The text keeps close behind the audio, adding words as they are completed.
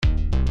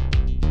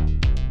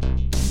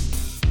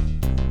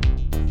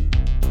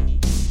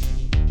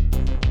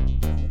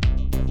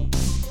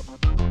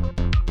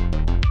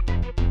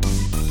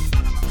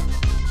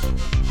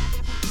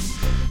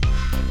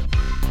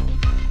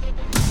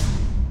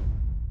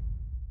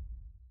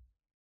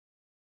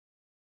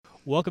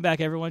Welcome back,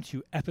 everyone,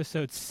 to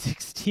episode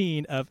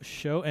 16 of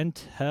Show and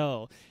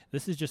Tell.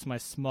 This is just my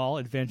small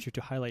adventure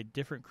to highlight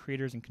different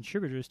creators and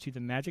contributors to the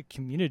Magic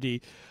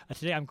community.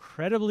 Today, I'm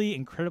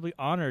incredibly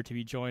honored to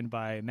be joined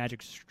by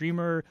Magic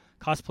streamer,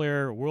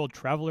 cosplayer, world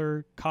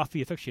traveler,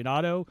 coffee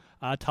aficionado,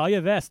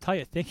 Taalia Vess.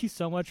 Taalia, thank you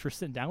so much for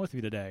sitting down with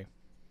me today.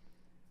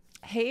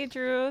 Hey,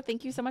 Drew.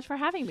 Thank you so much for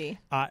having me.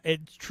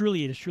 It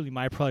is truly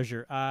my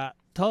pleasure.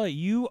 Taalia,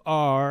 you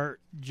are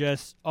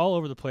just all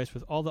over the place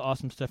with all the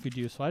awesome stuff you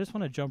do, so I just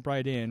want to jump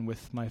right in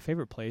with my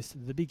favorite place,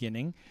 the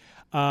beginning.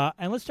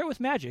 And let's start with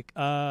Magic.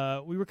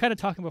 We were kind of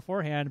talking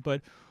beforehand,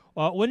 but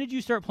when did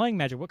you start playing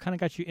Magic? What kind of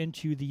got you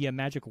into the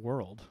Magic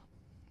world?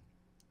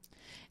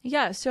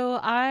 Yeah, so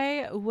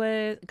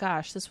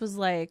this was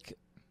like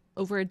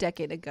over a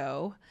decade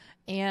ago,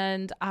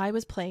 and I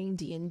was playing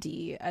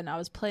D&D, and I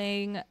was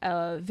playing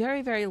a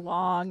very, very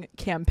long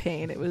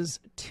campaign. It was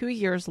 2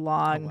 years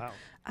long. Oh, wow.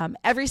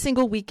 Every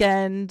single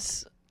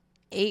weekend,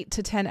 8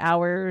 to 10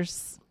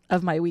 hours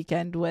of my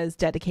weekend was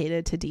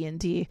dedicated to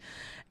D&D.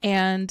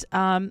 And,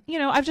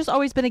 I've just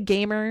always been a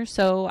gamer.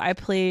 So I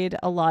played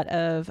a lot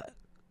of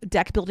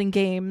deck building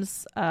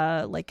games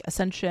like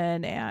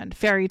Ascension and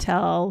Fairy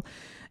Tale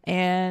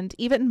and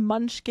even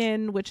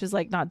Munchkin, which is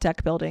like not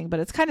deck building, but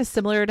it's kind of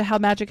similar to how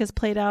Magic has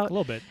played out. A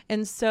little bit.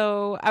 And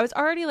so I was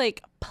already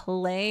like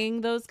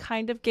playing those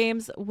kind of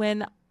games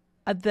when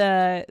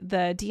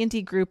the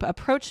D&D group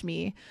approached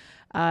me.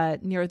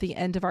 Near the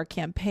end of our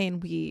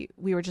campaign, we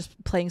were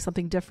just playing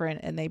something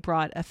different, and they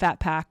brought a fat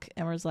pack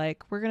and was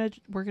like, we're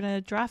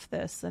gonna draft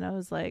this. And I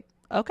was like,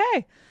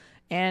 okay.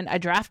 And I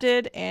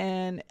drafted,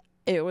 and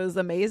it was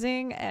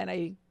amazing, and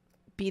I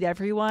beat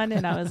everyone,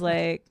 and I was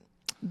like,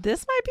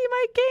 this might be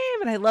my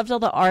game. And I loved all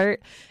the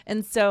art.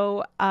 And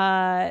so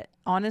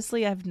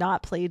honestly, I've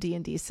not played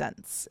D&D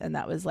since, and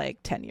that was like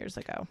 10 years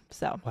ago.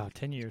 So wow,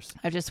 10 years.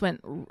 I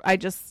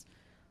just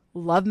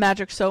love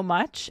Magic so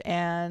much,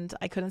 and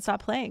I couldn't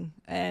stop playing,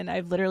 and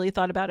I've literally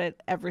thought about it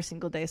every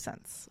single day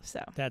since.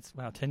 So That's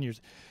 10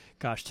 years.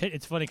 Gosh,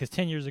 it's funny because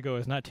 10 years ago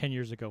is not 10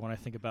 years ago when I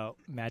think about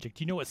Magic.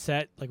 Do you know what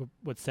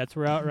sets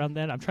were out around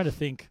then? I'm trying to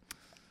think.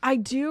 I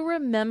do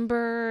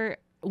remember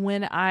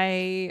when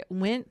I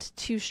went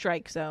to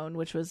Strike Zone,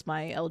 which was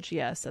my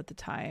LGS at the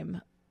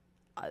time,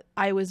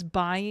 I was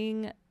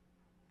buying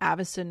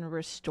Avacyn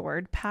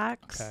Restored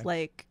packs,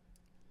 like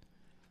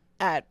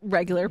at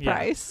regular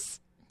price.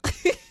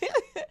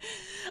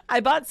 I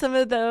bought some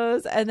of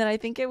those, and then I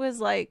think it was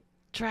like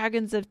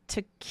Dragons of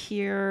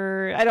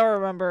Takir. I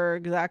don't remember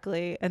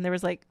exactly. And there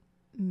was like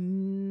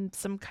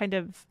some kind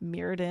of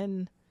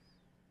Mirrodin,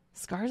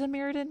 Scars of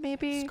Mirrodin,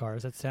 maybe.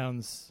 Scars. That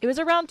sounds. It was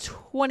around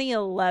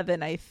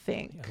 2011, I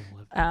think.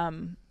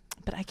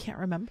 But I can't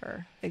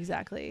remember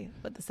exactly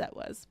what the set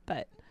was.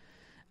 But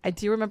I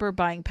do remember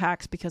buying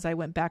packs because I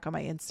went back on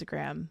my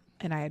Instagram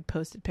and I had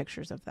posted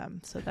pictures of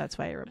them, so that's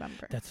why I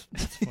remember. That's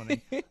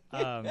funny.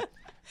 I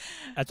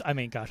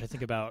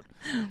think about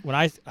when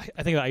I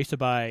used to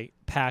buy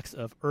packs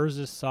of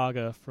Urza's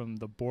Saga from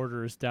the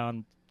Borders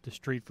down the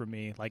street from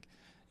me, like,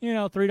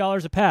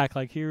 $3 a pack.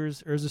 Like,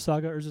 here's Urza's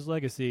Saga, Urza's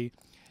Legacy.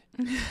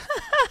 Do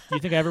you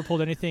think I ever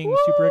pulled anything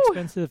super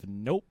expensive?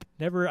 Nope,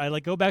 never. I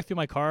go back through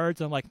my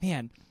cards. And I'm like,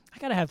 man, I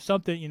gotta have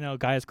something.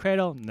 Gaia's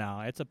Cradle.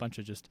 No, it's a bunch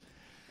of just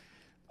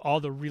all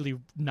the really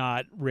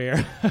not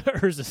rare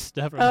Urza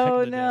stuff.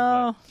 Oh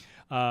no.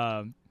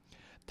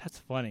 That's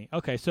funny.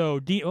 Okay, so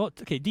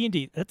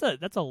D&D.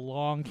 That's a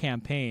long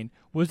campaign.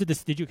 Was it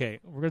this? This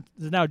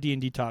is now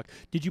D&D talk.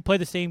 Did you play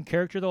the same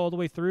character all the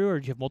way through, or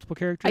did you have multiple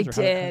characters?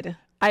 I did.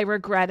 I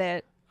regret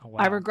it. Oh, wow.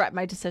 I regret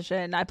my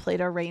decision. I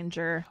played a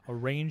ranger. A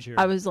ranger.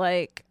 I was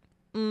like,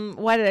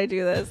 why did I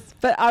do this?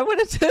 But I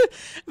wanted to.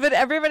 But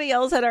everybody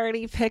else had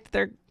already picked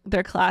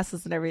their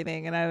classes and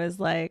everything, and I was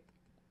like,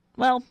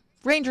 well,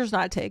 ranger's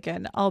not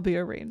taken. I'll be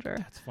a ranger.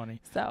 That's funny.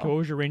 So, what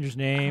was your ranger's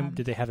name?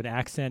 Did they have an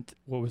accent?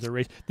 What was their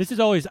race? This is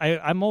always.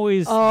 I'm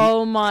always.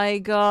 Oh my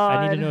god!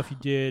 I need to know if you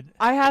did.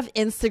 I have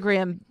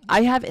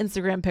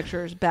Instagram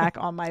pictures back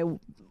on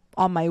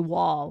my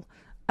wall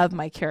of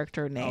my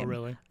character name. Oh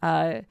really?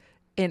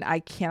 And I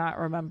cannot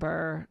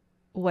remember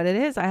what it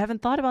is. I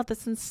haven't thought about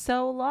this in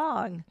so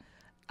long.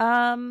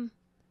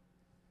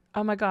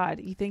 Oh my god!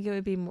 You think it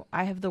would be?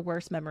 I have the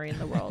worst memory in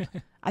the world.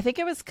 I think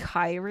it was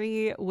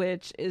Kyrie,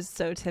 which is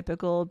so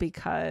typical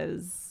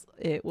because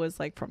it was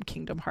like from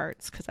Kingdom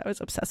Hearts, because I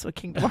was obsessed with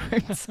Kingdom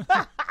Hearts.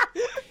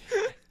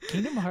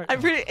 Kingdom Hearts.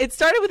 It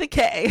started with a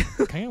K.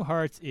 Kingdom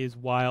Hearts is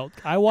wild.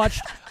 I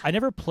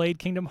never played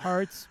Kingdom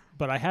Hearts,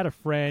 but I had a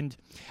friend.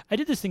 I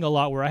did this thing a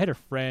lot where I had a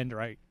friend,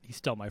 he's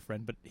still my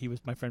friend, but he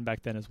was my friend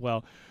back then as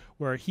well,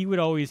 where he was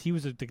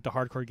the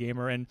hardcore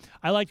gamer, and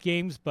I liked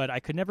games, but I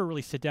could never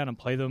really sit down and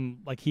play them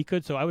like he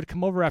could. So I would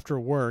come over after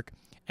work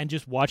and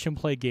just watch him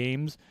play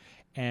games,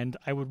 and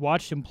I would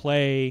watch him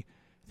play,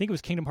 I think it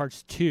was Kingdom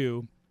Hearts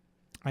 2.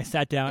 I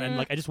sat down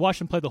and I just watched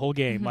him play the whole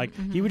game.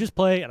 He would just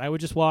play and I would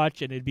just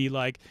watch, and it'd be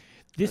like,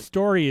 this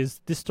story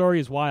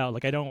is wild.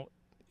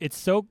 It's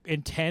so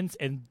intense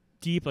and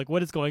deep, like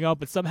what is going on,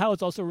 but somehow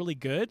it's also really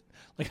good.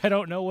 Like I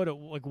don't know what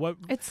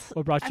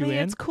brought you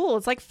in. It's cool.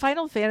 It's like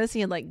Final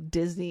Fantasy and like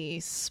Disney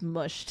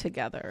smushed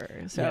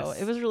together. So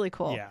it was really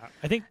cool. Yeah,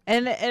 I think,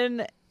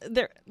 and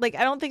there, like,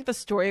 I don't think the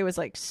story was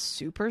like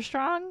super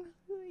strong,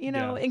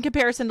 in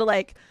comparison to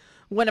like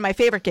one of my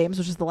favorite games,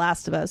 which is The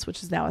Last of Us,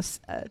 which is now a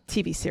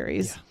TV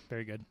series. Yeah,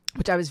 very good.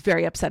 Which I was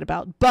very upset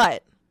about,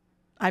 but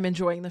I'm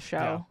enjoying the show.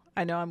 Yeah.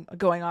 I know I'm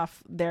going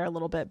off there a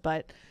little bit,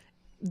 but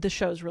the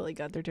show's really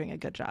good. They're doing a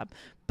good job.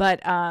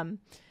 But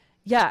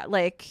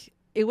like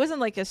it wasn't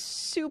like a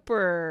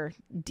super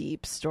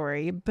deep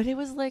story, but it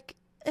was like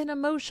an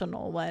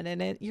emotional one,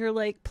 and you're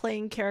like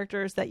playing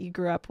characters that you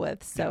grew up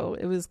with, so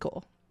it was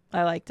cool.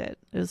 I liked it.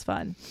 It was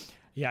fun.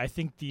 Yeah, I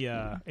think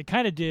it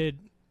kind of did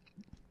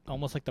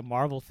almost like the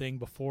Marvel thing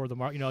before the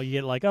you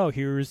get like, oh,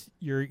 here's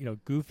your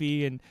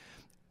Goofy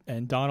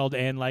and Donald,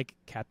 and like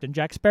Captain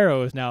Jack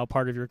Sparrow is now a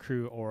part of your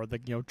crew, or the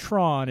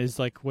Tron is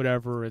like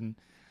whatever, and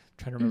I'm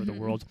trying to remember the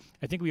world.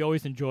 I think we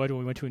always enjoyed when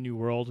we went to a new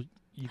world.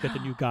 You get the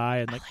new guy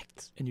and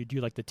and you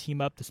do like the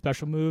team up, the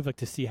special move, like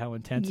to see how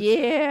intense.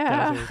 Yeah,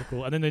 that was always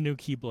cool. And then the new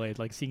Keyblade,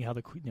 like seeing how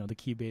the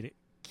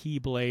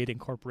Keyblade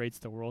incorporates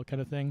the world,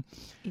 kind of thing.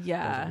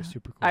 Yeah, was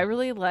super cool. I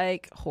really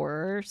like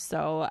horror,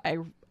 so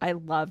I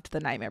loved the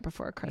Nightmare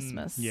Before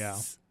Christmas.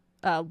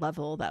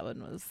 Level. That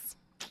one was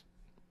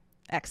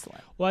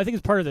excellent. Well, I think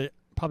it's probably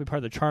part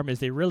of the charm is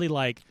they really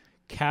like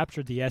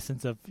captured the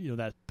essence of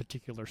that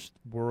particular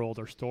world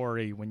or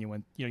story when you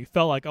went. You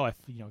felt like, oh,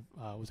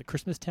 was it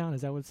Christmas Town?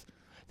 Is that what's?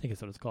 I think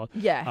that's what it's called.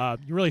 Yeah.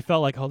 You really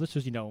felt like, oh, this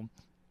was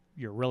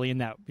you're really in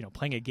that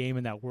playing a game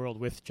in that world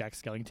with Jack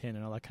Skellington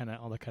and all that kind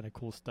of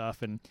cool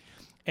stuff, and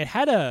it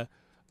had a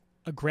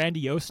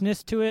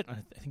grandioseness to it. I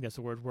think that's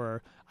the word.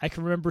 Where I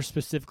can remember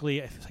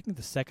specifically, I think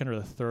the second or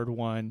the third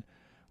one,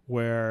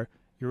 where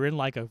you're in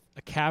like a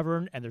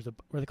cavern and there's what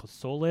are they called,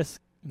 soulless.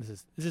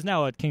 This is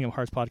now a Kingdom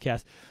Hearts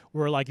podcast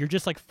where like you're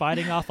just like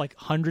fighting off like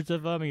hundreds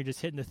of them and you're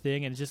just hitting the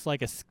thing, and it's just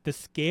like the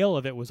scale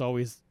of it was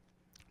always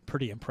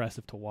pretty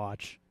impressive to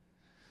watch.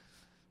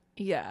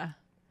 Yeah,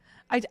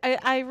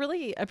 I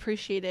really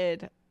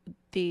appreciated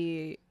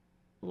the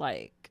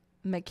like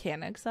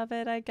mechanics of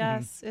it, I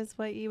guess is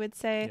what you would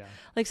say. Yeah.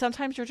 Like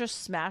sometimes you're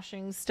just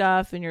smashing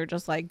stuff and you're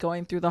just like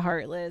going through the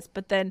Heartless,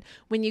 but then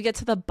when you get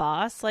to the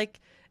boss, like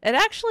it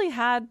actually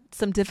had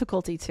some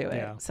difficulty to it.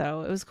 Yeah.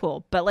 So it was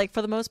cool. But like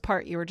for the most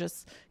part, you were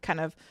just kind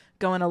of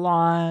going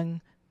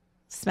along,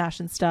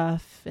 smashing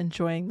stuff,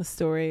 enjoying the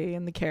story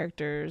and the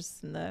characters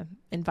and the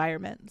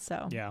environment.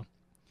 So yeah.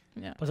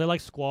 Yeah. Plus, I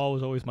like Squall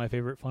was always my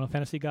favorite Final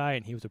Fantasy guy,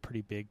 and he was a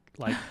pretty big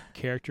like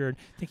character. And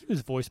I think he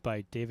was voiced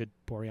by David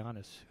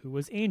Boreanaz, who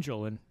was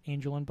Angel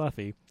and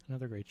Buffy,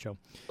 another great show.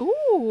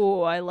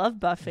 Ooh, I love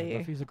Buffy. Yeah,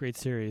 Buffy's a great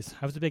series.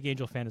 I was a big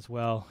Angel fan as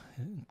well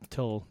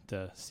until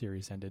the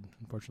series ended,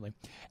 unfortunately.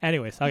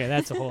 Anyways, okay,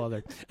 that's a whole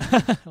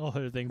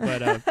other thing.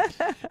 But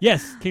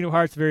yes, Kingdom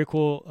Hearts, very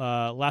cool.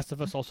 Last of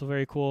Us, also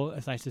very cool.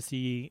 It's nice to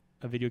see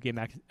a video game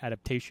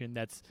adaptation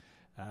that's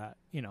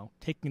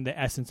taking the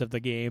essence of the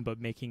game but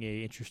making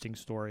a interesting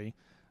story.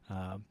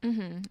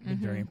 Been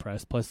very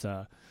impressed. Plus,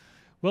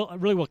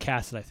 really well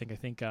casted. I think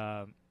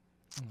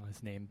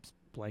his name's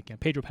blank. And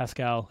Pedro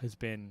Pascal has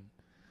been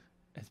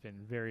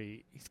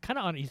very. He's kind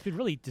of on. He's been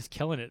really just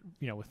killing it.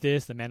 With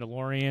this, The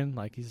Mandalorian.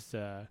 Like he's.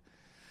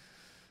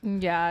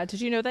 Yeah.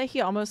 Did you know that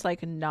he almost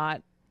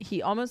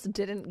he almost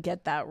didn't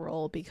get that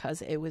role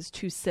because it was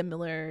too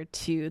similar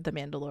to The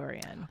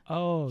Mandalorian.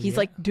 Oh, he's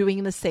like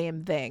doing the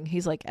same thing.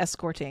 He's like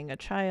escorting a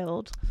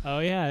child. Oh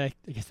yeah,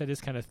 I guess that is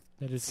kind of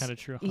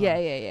true. Huh?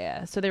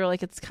 Yeah. So they were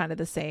like, it's kind of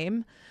the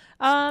same.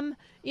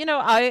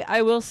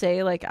 I will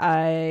say, like,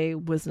 I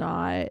was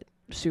not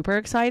super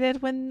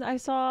excited when I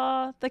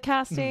saw the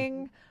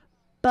casting,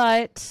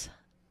 but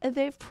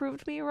they've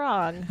proved me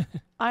wrong.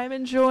 I'm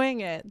enjoying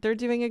it. They're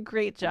doing a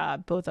great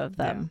job, both of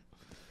them.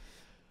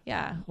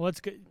 Yeah. Well,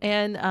 it's good.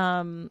 And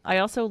I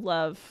also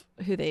love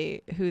who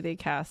they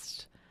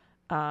cast.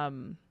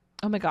 Oh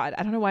my God,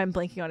 I don't know why I'm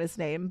blanking on his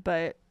name,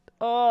 but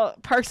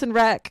Parks and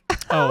Rec.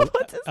 Oh,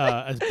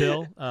 as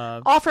Bill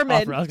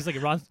Offerman. I was gonna say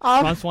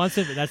Ron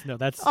Swanson, but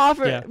that's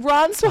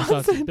Ron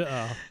Swanson.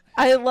 Oh.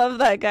 I love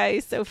that guy.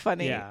 He's so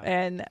funny. Yeah.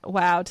 And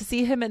wow, to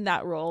see him in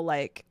that role,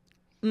 like,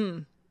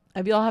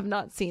 if y'all have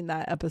not seen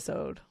that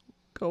episode,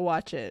 go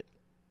watch it.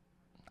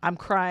 I'm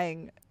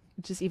crying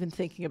just even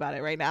thinking about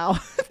it right now.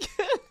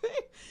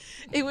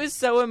 It was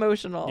so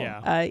emotional.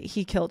 Yeah.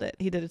 He killed it.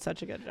 He did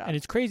such a good job. And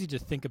it's crazy to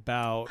think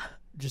about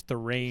just the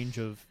range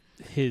of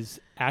his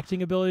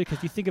acting ability,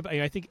 because you think about,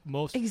 I think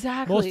most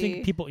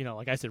people,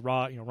 like I said,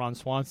 Ron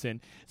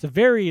Swanson, it's a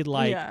very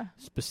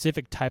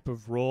specific type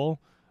of role.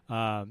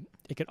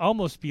 It could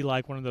almost be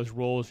like one of those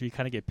roles where you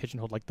kind of get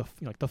pigeonholed, like the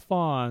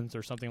Fonz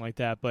or something like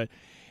that. But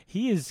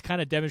he has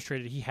kind of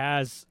demonstrated he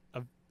has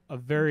a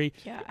very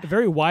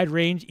wide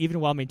range,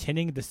 even while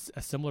maintaining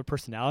a similar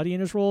personality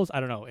in his roles. I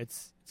don't know.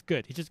 It's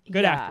good. He's just a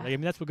good actor. I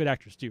mean, that's what good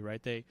actors do,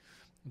 right? They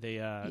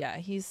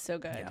he's so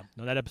good. Yeah.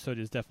 No, that episode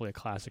is definitely a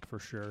classic for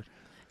sure.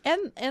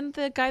 And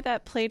the guy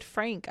that played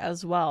Frank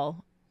as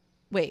well.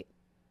 Wait,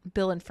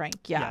 Bill and Frank.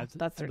 Yeah, I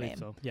that's their believe name.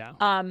 So. Yeah.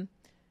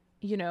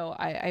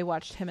 I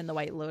watched him in The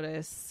White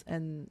Lotus,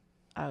 and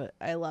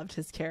I loved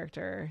his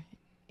character.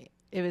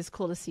 It was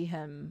cool to see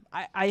him.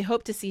 I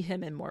hope to see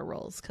him in more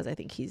roles because I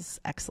think he's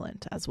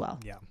excellent as well.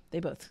 Yeah. They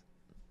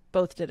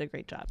both did a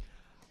great job.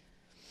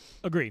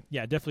 Agree.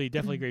 Yeah, definitely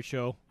a great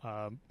show.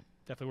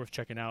 Definitely worth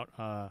checking out.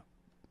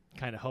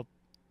 Kind of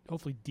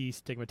hopefully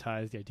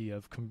destigmatize the idea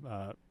of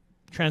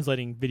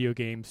translating video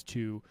games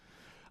to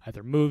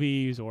either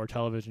movies or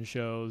television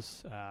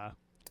shows. I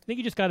think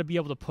you just got to be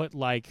able to put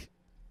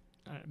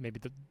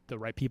maybe the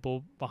right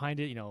people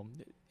behind it.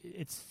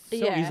 It's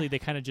so easily they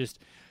kind of just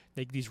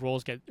these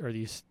roles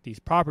these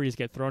properties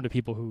get thrown to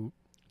people who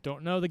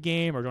don't know the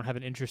game or don't have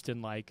an interest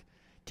in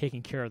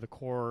taking care of the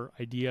core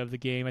idea of the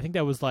game. I think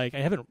that was I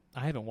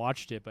haven't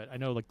watched it, but I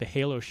know the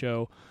Halo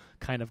show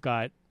kind of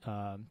got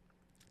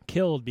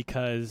killed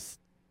because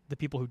the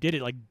people who did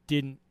it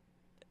didn't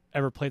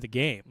ever play the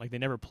game. They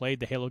never played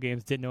the Halo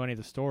games, didn't know any of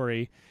the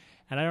story.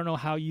 And I don't know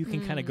how you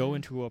can kind of go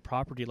into a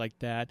property like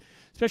that,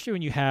 especially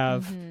when you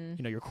have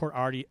your core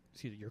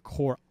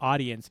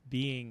audience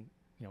being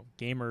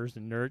gamers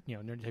and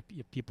nerd type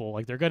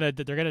people. They're gonna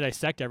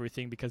dissect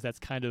everything because it's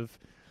kind of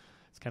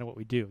what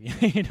we do.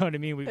 You know what I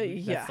mean?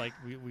 That's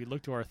we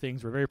look to our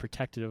things. We're very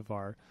protective of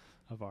our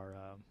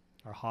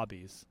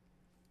hobbies.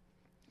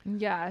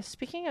 Yeah.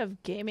 Speaking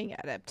of gaming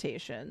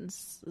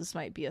adaptations, this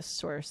might be a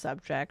sore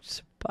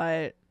subject,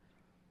 but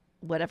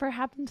whatever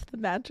happened to the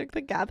Magic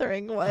the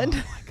Gathering one? Oh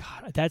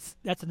my god, that's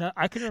another.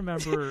 I can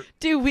remember.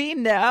 Do we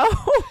know?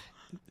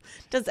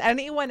 Does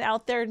anyone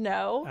out there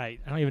know? I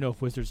don't even know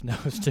if Wizards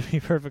knows, to be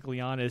perfectly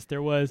honest.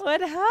 There was...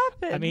 What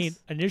happened? I mean,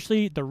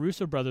 initially, the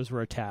Russo brothers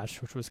were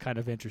attached, which was kind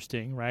of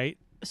interesting, right?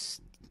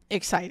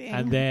 Exciting.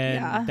 And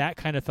then that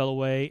kind of fell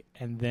away.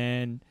 And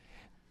then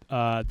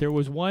there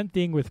was one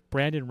thing with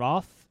Brandon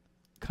Roth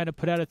kind of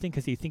put out a thing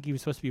because he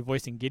was supposed to be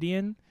voicing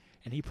Gideon.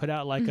 And he put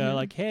out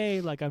hey,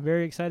 I'm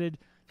very excited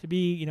to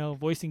be,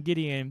 voicing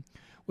Gideon.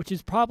 Which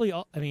is probably,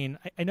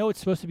 I know it's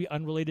supposed to be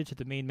unrelated to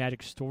the main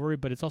Magic story,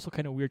 but it's also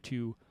kind of weird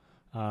to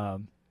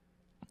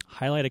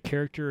highlight a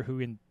character who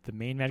in the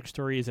main Magic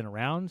story isn't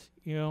around,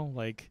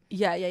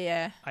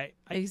 Yeah.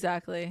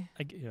 Exactly.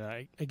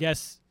 I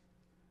guess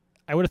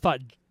I would have thought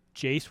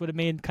Jace would have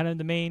made kind of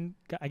the main,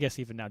 I guess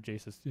even now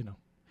Jace is,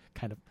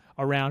 kind of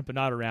around, but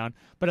not around.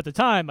 But at the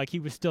time, he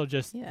was still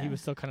he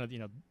was still kind of,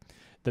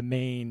 the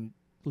main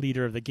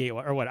leader of the gate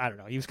or what, I don't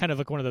know. He was kind of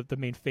one of the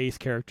main face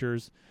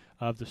characters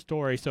of the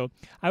story. So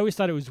I always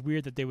thought it was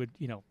weird that they would,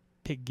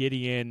 pick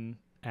Gideon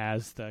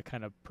as the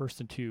kind of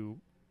person to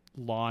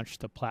launch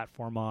the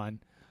platform on.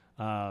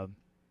 I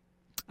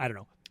don't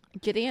know.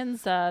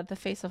 Gideon's the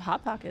face of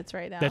Hot Pockets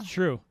right now. That's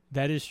true.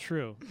 That is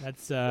true.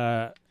 That's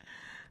I've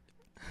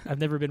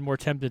never been more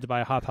tempted to buy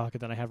a Hot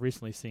Pocket than I have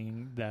recently,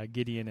 seeing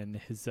Gideon and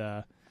his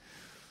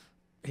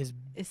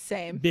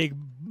same big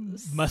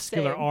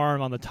muscular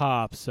arm on the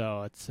top.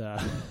 So it's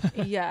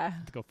yeah.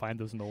 to go find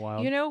those in the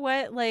wild. You know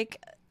what?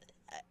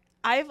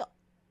 I've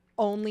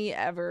only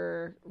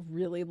ever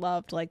really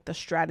loved the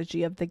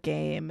strategy of the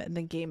game and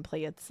the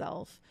gameplay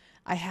itself.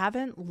 I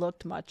haven't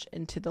looked much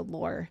into the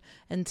lore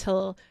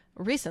until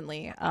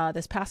recently.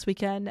 This past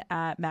weekend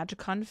at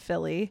MagicCon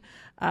Philly,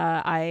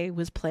 I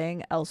was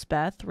playing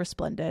Elspeth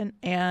Resplendent,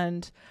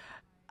 and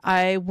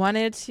I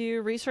wanted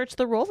to research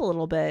the role a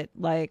little bit,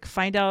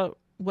 find out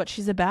what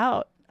she's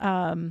about.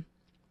 And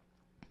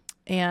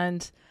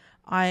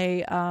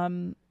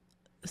I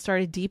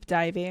started deep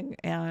diving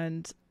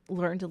and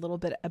learned a little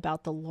bit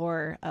about the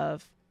lore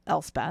of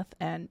Elspeth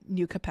and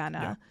New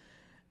Capenna. Yeah.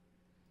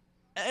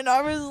 And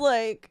I was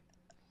like,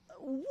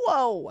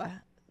 whoa,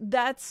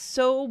 that's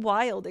so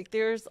wild.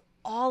 There's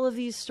all of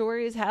these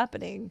stories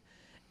happening,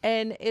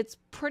 and it's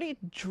pretty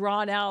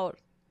drawn out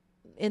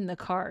in the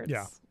cards.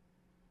 Yeah.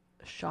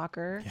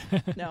 Shocker.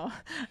 No.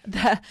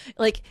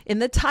 In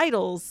the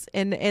titles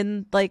and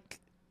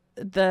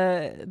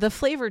the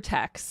flavor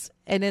text,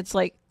 and it's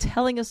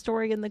telling a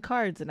story in the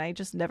cards, and I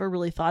just never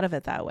really thought of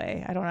it that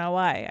way. I don't know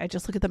why. I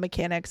just look at the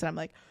mechanics and I'm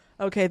like,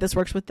 okay, this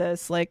works with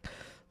this.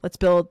 Let's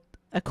build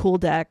a cool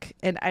deck.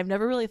 And I've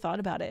never really thought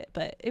about it,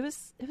 but it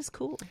was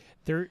cool.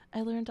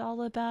 I learned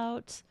all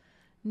about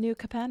New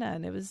Capenna,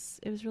 and it was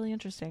really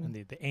interesting. And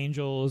the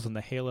angels and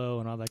the halo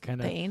and all that kind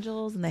of... The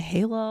angels and the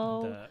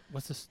halo.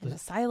 What's this? The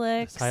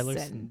Silex. The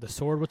Silex and the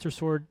sword. What's her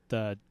sword?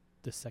 The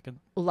second...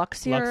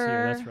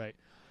 Luxior, that's right.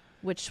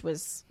 Which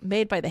was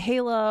made by the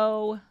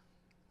Halo.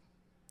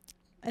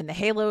 And the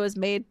Halo is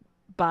made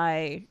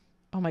by,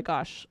 oh my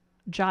gosh,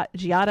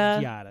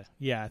 Giada.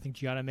 Yeah, I think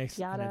Giada makes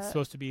it. And it's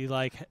supposed to be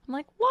I'm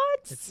like, what?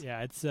 It's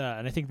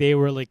and I think they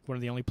were one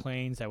of the only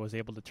planes that was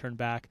able to turn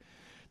back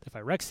the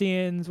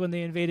Phyrexians when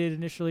they invaded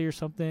initially or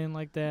something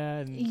like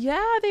that. And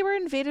yeah, they were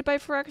invaded by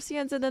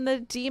Phyrexians, and then the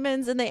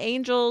demons and the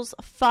angels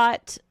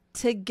fought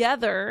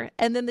together,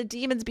 and then the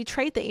demons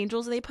betrayed the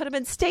angels and they put them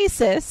in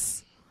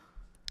stasis.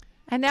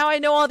 And now I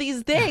know all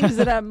these things,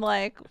 and I'm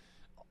like,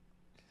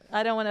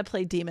 I don't want to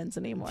play demons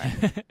anymore.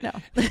 No.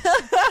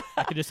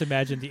 I can just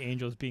imagine the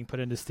angels being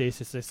put into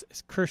stasis.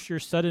 Curse your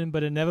sudden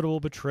but inevitable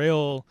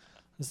betrayal.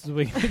 This is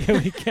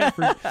what we get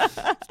for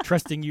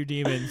trusting you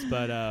demons.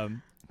 But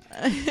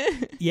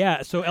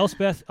yeah, so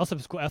Elspeth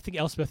is cool. I think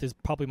Elspeth is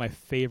probably my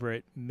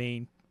favorite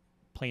main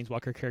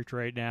Planeswalker character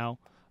right now.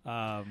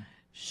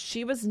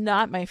 She was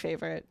not my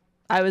favorite.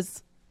 I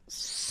was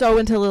so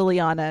into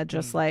Liliana,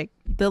 just like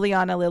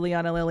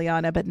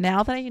Liliana. But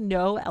now that I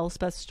know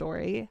Elspeth's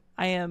story,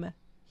 I am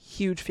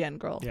huge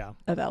fangirl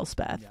of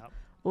Elspeth. Yeah.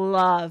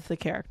 Love the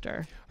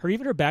character. Her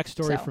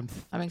backstory I'm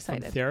from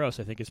excited. Theros,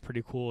 I think, is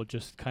pretty cool.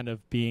 Just kind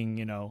of being,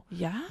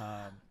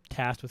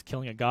 tasked with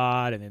killing a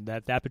god, and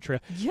then that betrayal.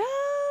 Yeah,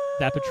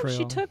 that betrayal.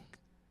 She took.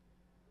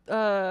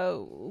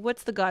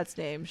 What's the god's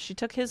name? She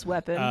took his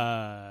weapon.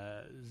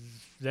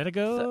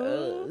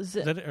 Zenego?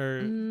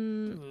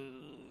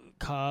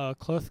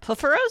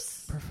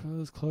 Clotharos?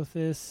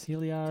 Clothis,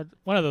 Heliod.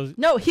 One of those.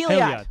 No,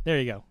 Heliod. There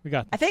you go. We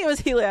got. I think it was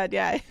Heliod.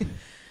 Yeah,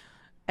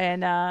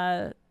 and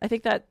I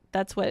think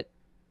that's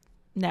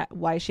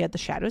why she had the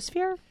shadow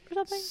sphere or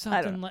something.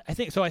 I don't know. I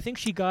think so. I think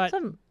she got.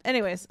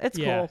 Anyways, it's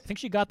cool. I think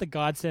she got the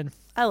godsend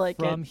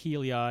from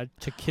Heliod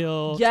to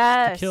kill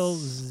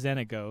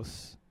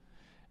Xenagos,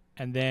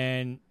 and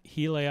then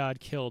Heliod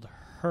killed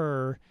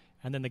her,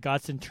 and then the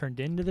godsend turned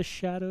into the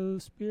shadow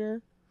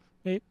spear.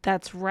 Maybe?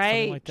 That's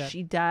right. Like that.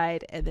 She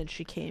died, and then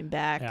she came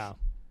back.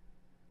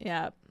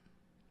 Yeah.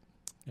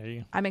 There you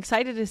go. I'm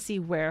excited to see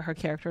where her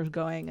character is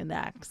going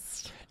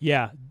next.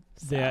 Yeah,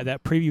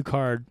 that preview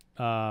card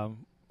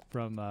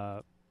from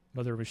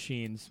Mother of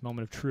Machines,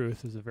 Moment of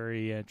Truth, is a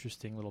very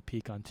interesting little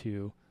peek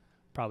onto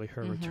probably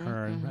her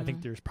return. I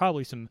think there's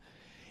probably some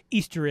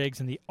Easter eggs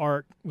in the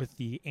art with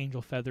the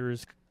angel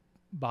feathers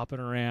bopping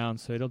around,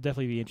 so it'll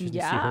definitely be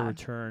interesting to see her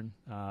return.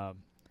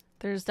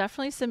 There's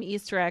definitely some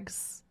Easter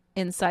eggs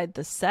inside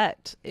the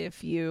set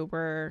if you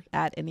were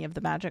at any of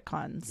the Magic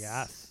Cons.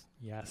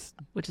 Yes.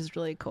 Which is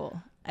really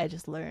cool. I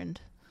just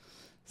learned.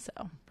 So.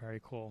 Very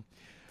cool.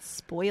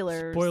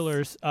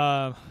 Spoilers.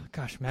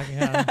 Gosh, Maggie.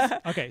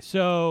 Okay,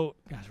 so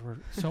we're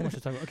so much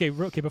to talk about.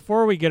 Okay,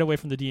 before we get away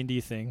from the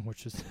D&D thing,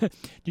 which is,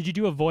 did you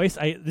do a voice?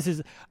 I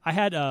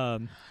had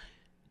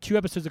 2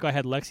 episodes ago. I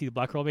had Lexi, the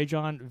Black Girl Mage,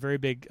 on, very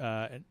big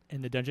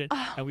in the dungeon,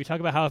 and we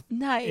talk about how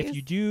if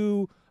you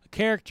do a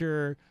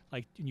character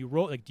like you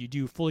roll, like do you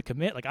do fully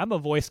commit? Like I'm a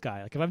voice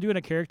guy. Like if I'm doing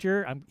a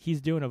character,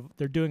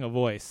 they're doing a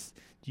voice.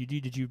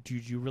 Did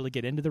you really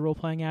get into the role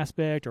playing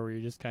aspect, or were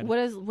you just kind of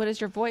what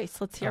is your voice?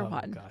 Let's hear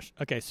one. Gosh.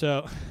 Okay,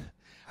 so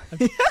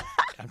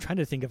I'm trying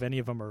to think if any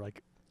of them are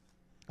like.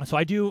 So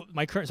I do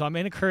my current. So I'm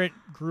in a current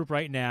group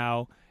right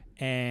now,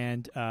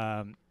 and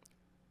a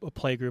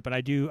play group, and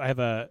I have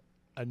a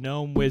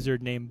gnome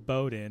wizard named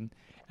Bowden,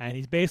 and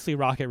he's basically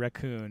Rocket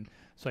Raccoon.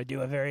 So I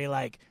do a very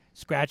like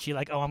scratchy,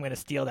 like, oh, I'm gonna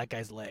steal that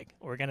guy's leg,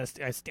 or I'm gonna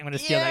steal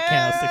that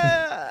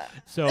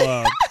candlestick.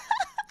 So.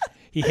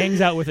 He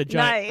hangs out with a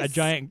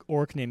giant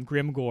orc named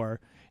Grimgor,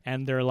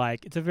 and they're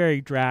like, it's a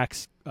very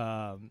Drax,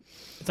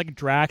 it's like a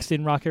Drax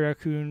in Rocket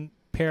Raccoon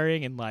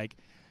pairing, and like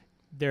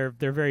they're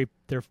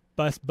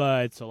best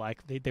buds, so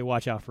like they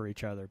watch out for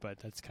each other. But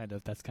that's kind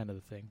of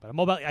the thing. But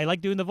I like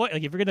doing the voice.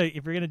 Like if you're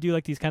gonna do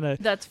like these kind of,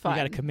 that's fun. You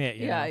gotta commit.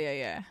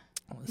 Yeah.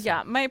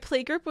 Yeah, my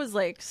play group was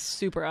like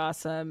super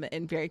awesome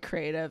and very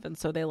creative, and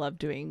so they loved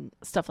doing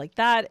stuff like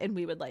that. And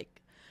we would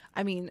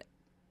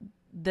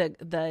the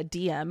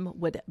DM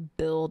would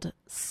build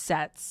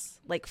sets,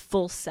 like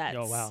full sets.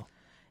 Oh wow!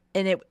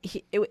 And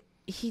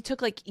he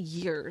took like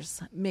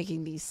years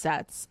making these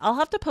sets. I'll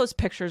have to post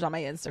pictures on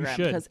my Instagram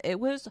because it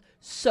was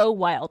so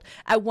wild.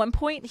 At one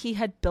point, he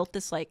had built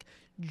this like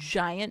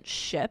giant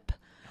ship,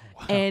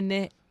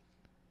 and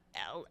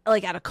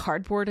like out of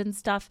cardboard and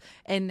stuff.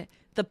 And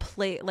the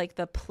play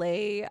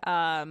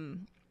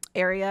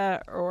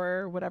area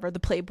or whatever, the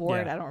play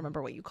board. I don't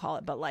remember what you call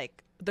it, but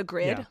like the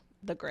grid. Yeah.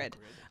 The grid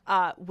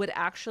would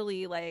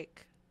actually,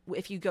 like,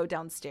 if you go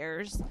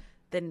downstairs,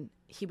 then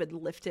he would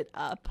lift it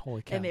up.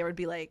 Holy cow. And there would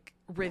be like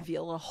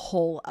reveal a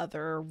whole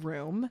other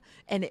room,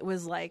 and it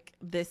was like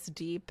this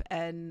deep,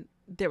 and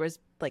there was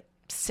like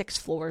 6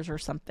 floors or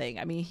something.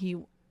 I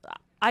mean,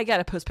 I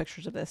gotta post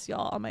pictures of this,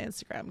 y'all, on my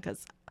Instagram,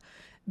 because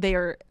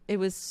it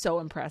was so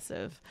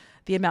impressive,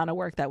 the amount of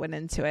work that went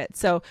into it.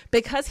 So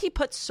because he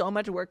put so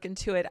much work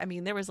into it, I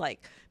mean, there was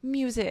like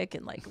music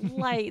and like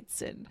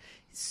lights, and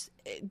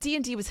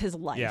D&D was his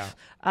life.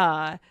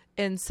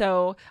 And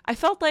so I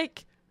felt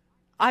like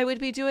I would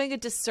be doing a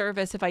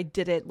disservice if I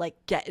didn't like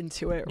get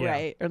into it,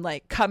 right? Or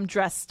like come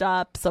dressed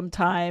up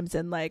sometimes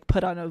and like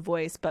put on a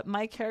voice. But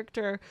my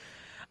character,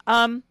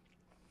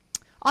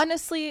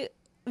 honestly,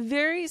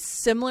 very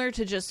similar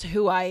to just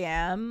who I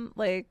am,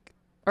 like,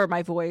 or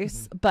my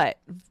voice, but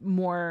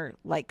more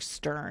like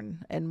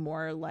stern and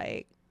more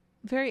like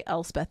very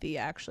Elspethy,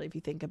 actually, if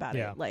you think about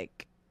it.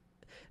 Like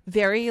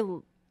very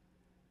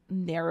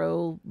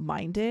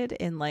narrow-minded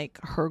in like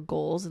her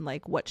goals and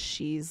like what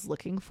she's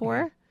looking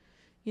for.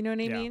 You know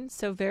what I mean?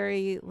 So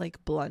very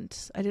like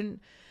blunt.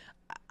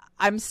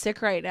 I'm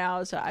sick right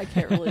now, so I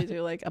can't really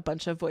do like a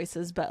bunch of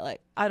voices, but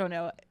like, I don't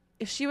know.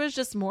 If she was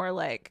just more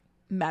like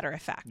matter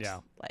of fact,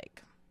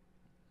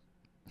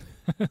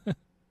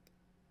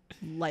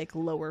 like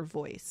lower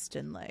voiced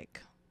and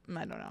like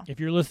I don't know. If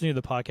you're listening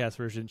to the podcast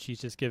version, she's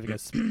just giving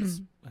us, I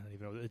don't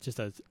even know, it's just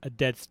a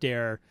dead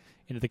stare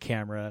into the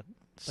camera.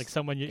 Like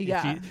someone,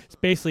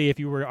 basically, if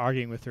you were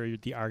arguing with her,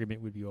 the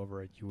argument would be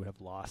over and you would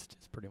have lost.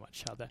 It's pretty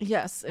much how that.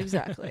 Yes,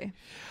 exactly.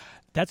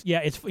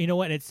 It's, you know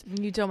what, it's.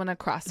 You don't want to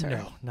cross her.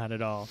 No, not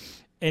at all.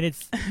 And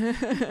it's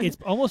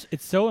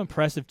so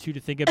impressive too to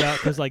think about,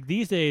 because like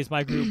these days,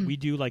 my group, we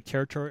do like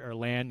territory or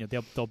land,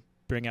 they'll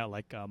bring out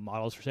like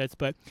models for sets,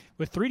 but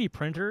with 3D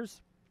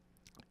printers,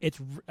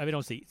 I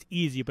don't say it's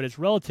easy, but it's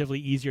relatively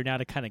easier now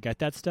to kind of get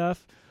that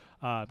stuff.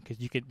 Because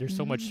there's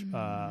so much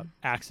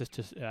access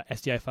to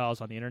SDI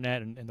files on the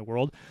internet and in the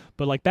world.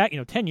 But like back,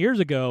 10 years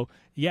ago,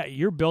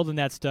 you're building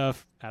that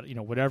stuff at,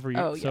 whatever.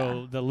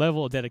 So the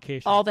level of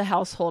dedication, all the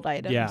household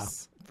items. Yeah,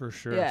 for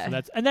sure. Yeah. So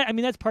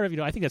that's part of,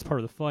 I think that's part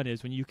of the fun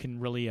is when you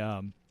can really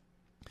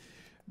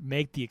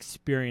make the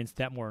experience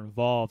that more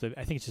involved.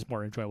 I think it's just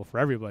more enjoyable for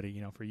everybody,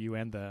 for you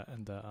and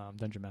the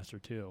Dungeon Master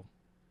too.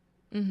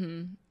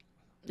 Mm-hmm.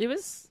 It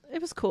was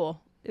cool.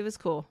 It was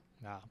cool.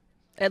 Yeah.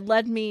 It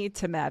led me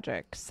to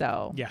Magic,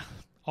 so yeah,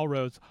 all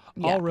roads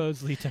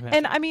lead to Magic.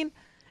 And I mean,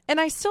 and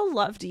I still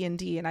love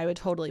D&D, and I would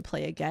totally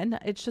play again.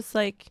 It's just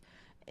like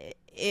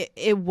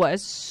it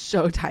was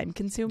so time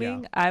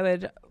consuming. Yeah. I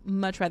would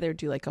much rather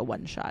do like a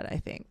one shot. I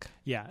think.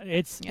 Yeah,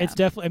 it's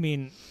definitely. I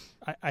mean,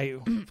 I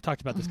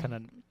talked about this kind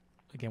of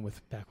again with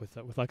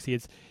Lexi.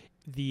 It's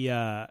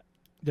the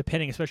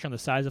depending, especially on the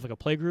size of like a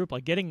play group,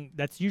 like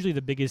that's usually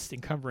the biggest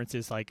encumbrance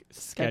is like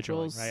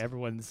scheduling,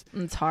 right?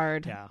 It's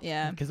hard.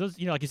 Yeah. Because those,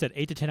 like you said,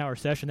 8 to 10 hour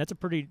session, that's a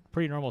pretty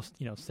normal,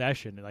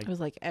 session. Like it was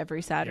like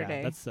every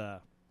Saturday. Yeah, that's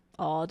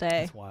all day.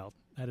 That's wild.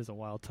 That is a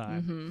wild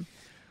time. Mm-hmm.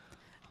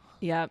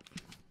 Yep.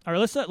 All right,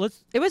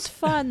 let's. It was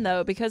fun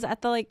though, because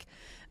at the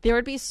there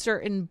would be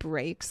certain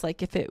breaks.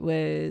 Like if it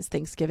was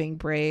Thanksgiving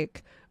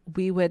break,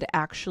 we would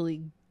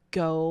actually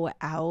go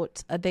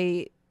out.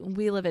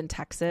 We live in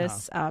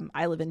Texas.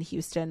 I live in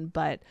Houston,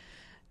 but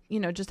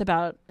just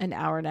about an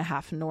hour and a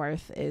half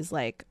north is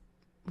like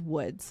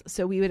woods.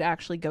 So we would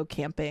actually go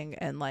camping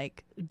and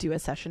like do a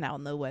session out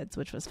in the woods,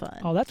 which was fun.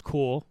 Oh, that's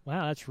cool.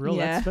 Wow, that's really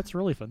that's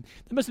really fun.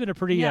 That must have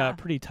been a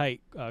pretty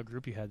tight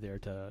group you had there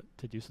to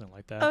do something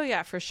like that. Oh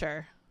yeah, for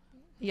sure.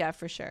 Yeah,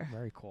 for sure.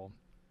 Very cool.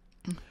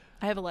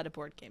 I have a lot of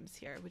board games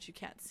here, which you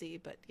can't see,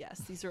 but yes,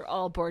 these are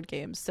all board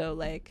games. So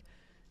like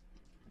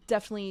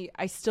definitely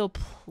I still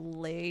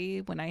play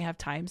when I have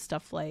time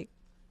stuff like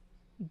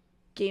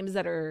games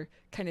that are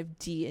kind of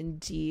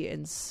D&D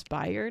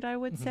inspired, I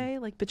would say,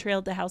 like Betrayal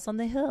at the House on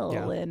the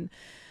Hill and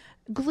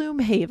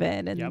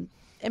Gloomhaven and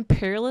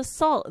Imperial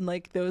Assault and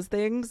like those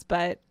things,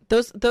 but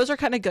those are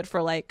kind of good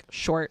for like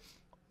short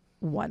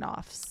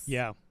one-offs.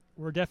 Yeah.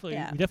 We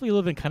definitely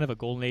live in kind of a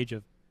golden age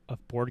of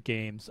board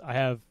games. I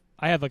have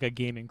like a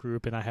gaming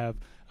group, and I have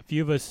a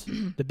few of us.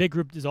 The big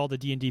group is all the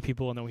D&D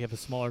people, and then we have a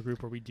smaller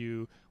group where we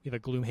have a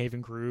Gloomhaven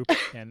group,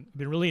 and we've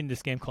been really in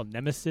this game called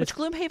Nemesis. Which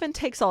Gloomhaven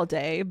takes all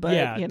day,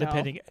 but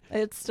depending,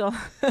 it's still.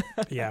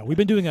 Yeah, we've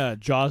been doing a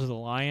Jaws of the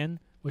Lion,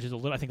 which is a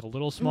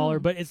little smaller,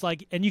 but it's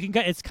like, and you can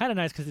it's kind of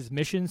nice because it's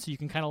missions, so you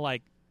can kind of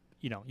like,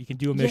 you can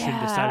do a mission,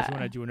 decide if you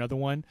want to do another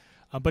one,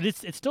 but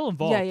it's still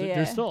involved.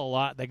 There's still a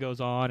lot that goes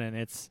on, and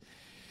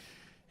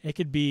it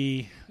could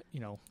be,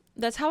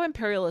 That's how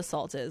Imperial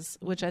Assault is,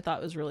 which I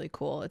thought was really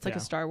cool. It's like a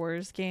Star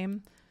Wars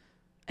game,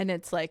 and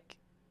it's like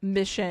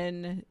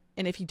mission,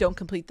 and if you don't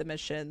complete the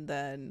mission,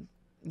 then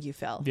you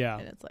fail. Yeah,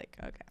 and it's like,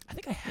 okay. I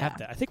think I have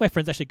that. I think my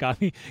friends actually got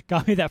me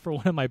that for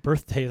one of my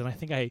birthdays, and I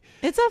think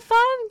It's a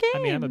fun game. I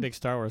mean, I'm a big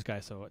Star Wars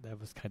guy, so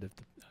that was kind of,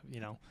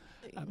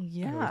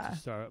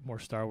 more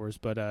Star Wars.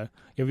 But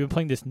we've been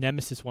playing this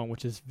Nemesis one,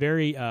 which is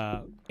very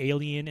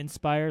Alien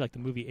inspired, like the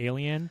movie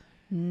Alien.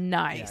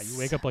 Nice. Yeah, you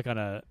wake up like on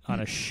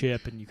a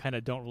ship, and you kind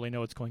of don't really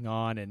know what's going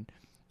on, and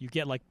you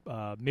get like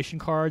mission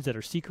cards that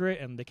are secret,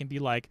 and they can be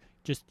like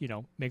just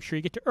make sure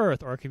you get to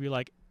Earth, or it could be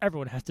like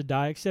everyone has to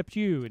die except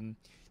you, and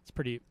it's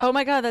pretty. Oh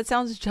my god, that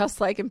sounds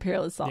just like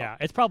Imperial Assault. Yeah,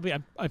 it's probably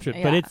I'm sure,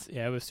 but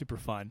it was super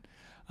fun.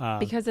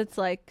 Because it's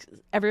like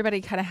everybody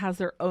kind of has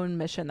their own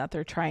mission that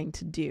they're trying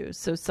to do,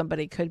 so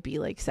somebody could be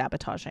like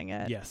sabotaging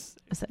it. Yes,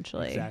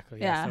 essentially.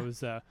 Exactly. Yeah. So it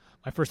was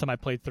my first time I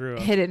played through.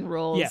 Hidden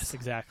rules. Yes,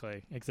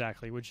 exactly.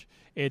 Which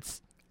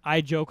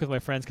I joke with my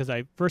friends because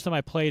first time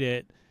I played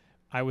it,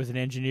 I was an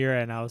engineer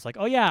and I was like,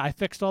 oh yeah, I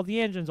fixed all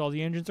the engines. All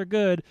the engines are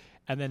good.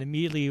 And then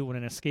immediately when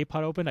an escape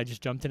pod opened, I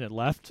just jumped in and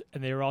left,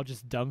 and they were all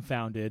just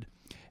dumbfounded.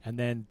 And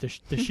then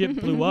the ship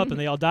blew up and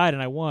they all died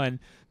and I won.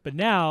 But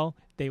now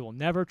they will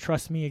never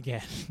trust me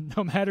again.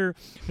 No matter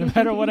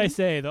what I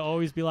say, they'll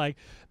always be like,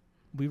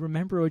 we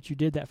remember what you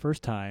did that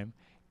first time,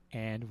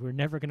 and we're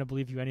never going to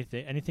believe you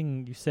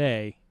anything you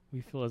say.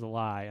 We feel as a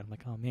lie. I'm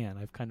like, oh man,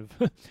 I've kind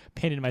of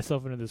painted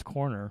myself into this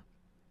corner.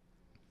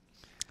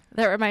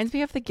 That reminds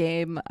me of the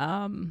game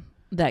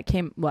that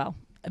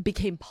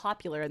became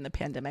popular in the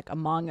pandemic,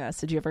 Among Us.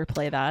 Did you ever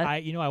play that?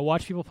 I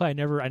watched people play. I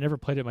never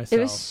played it myself.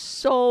 It was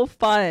so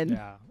fun.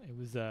 Yeah, it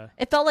was.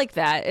 It felt like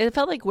that. It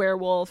felt like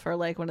Werewolf or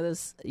like one of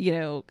those,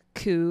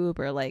 Cube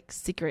or like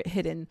secret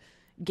hidden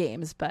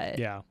games. But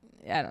yeah,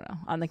 I don't know,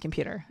 on the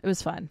computer. It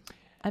was fun.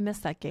 I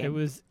missed that game. It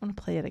was. I want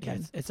to play it Yeah,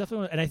 again. it's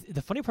definitely. And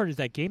the funny part is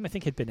that game I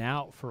think had been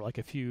out for like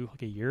a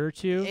year or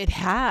two. It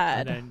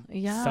had. And then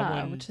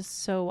Yeah, which is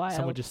so wild.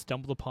 Someone just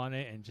stumbled upon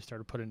it and just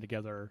started putting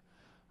together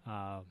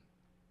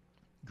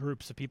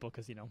groups of people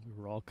because we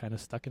were all kind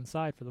of stuck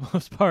inside for the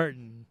most part.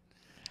 And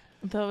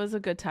that was a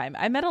good time.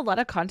 I met a lot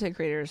of content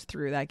creators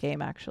through that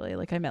game, actually.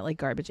 Like I met like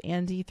Garbage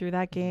Andy through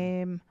that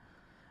game,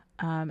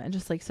 and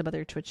just like some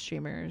other Twitch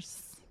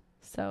streamers.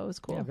 So it was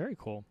cool. Yeah, very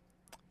cool.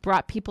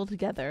 Brought people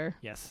together.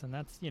 Yes, and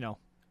that's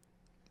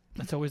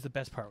that's always the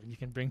best part when you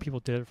can bring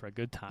people together for a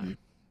good time.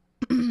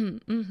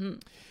 Mm-hmm.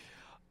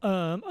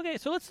 Okay,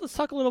 so let's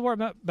talk a little more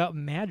about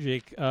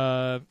Magic.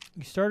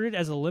 You started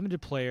as a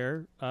limited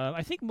player.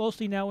 I think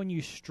mostly now when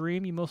you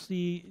stream, you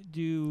mostly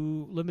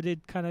do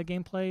limited kind of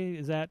gameplay.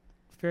 Is that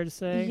fair to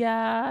say?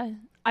 Yeah.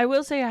 I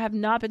will say I have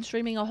not been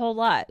streaming a whole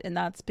lot, and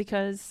that's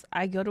because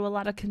I go to a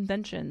lot of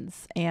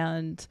conventions,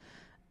 and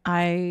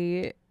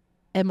I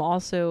am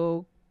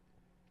also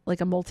like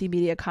a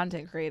multimedia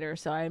content creator,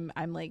 so I'm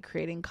like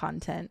creating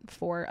content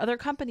for other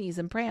companies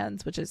and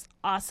brands, which is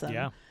awesome.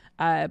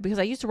 Yeah. Because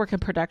I used to work in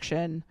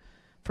production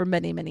for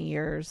many, many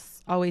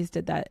years. Always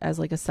did that as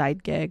like a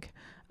side gig.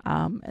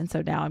 And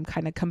so now I'm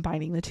kind of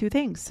combining the two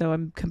things. So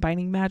I'm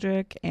combining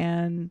Magic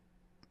and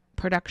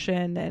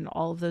production and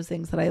all of those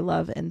things that I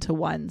love into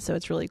one. So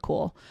it's really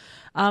cool.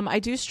 I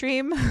do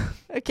stream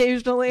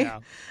occasionally. Yeah.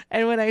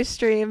 And when I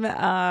stream,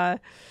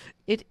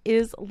 it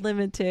is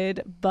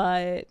limited,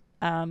 but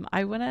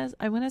I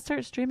wanna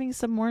start streaming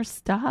some more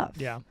stuff.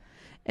 Yeah.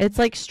 It's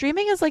like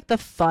streaming is like the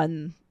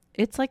fun.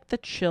 It's like the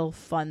chill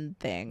fun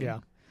thing. Yeah.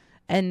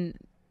 And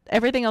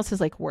everything else is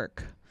like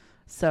work.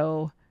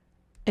 So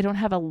I don't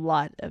have a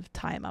lot of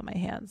time on my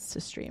hands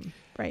to stream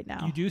right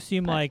now. You do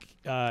seem like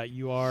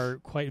you are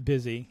quite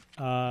busy.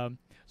 So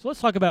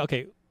let's talk about,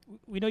 okay,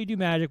 we know you do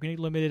Magic, we know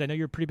you're limited. I know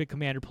you're a pretty big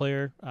Commander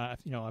player.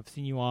 I've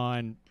seen you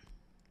on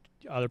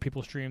other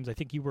people's streams. I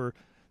think you were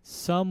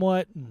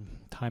somewhat,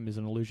 time is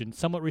an illusion,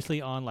 somewhat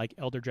recently on like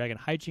Elder Dragon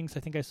Hijinks, I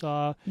think I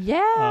saw.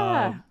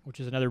 Yeah. Which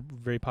is another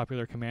very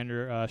popular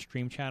Commander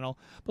stream channel.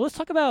 But let's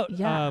talk about,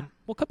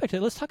 we'll come back to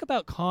it. Let's talk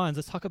about cons.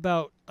 Let's talk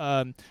about,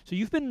 so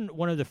you've been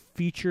one of the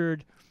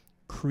featured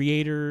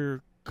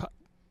creators,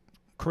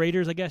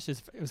 I guess.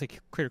 It was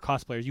like creator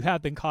cosplayers. You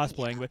have been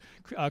cosplaying,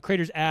 but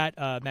creators at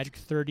Magic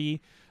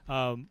 30.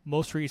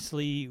 Most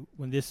recently,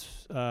 when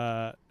this,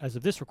 as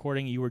of this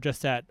recording, you were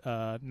just at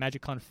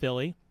MagicCon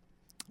Philly.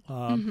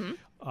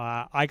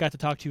 I got to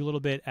talk to you a little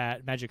bit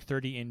at Magic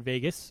 30 in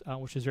Vegas,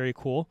 which is very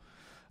cool.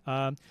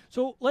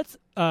 So let's.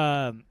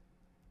 I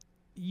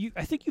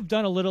think you've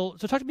done a little.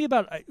 So talk to me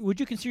about. Would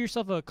you consider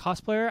yourself a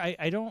cosplayer?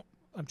 I don't.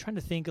 I'm trying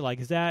to think. Like,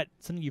 is that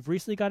something you've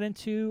recently got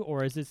into,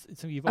 or is this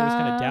something you've always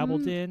kind of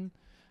dabbled in?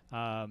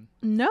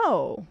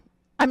 No.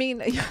 I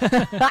mean,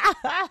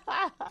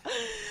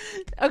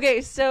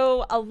 okay,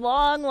 so a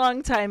long,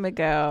 long time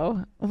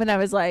ago, when I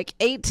was like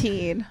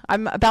 18,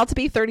 I'm about to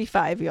be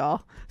 35,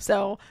 y'all.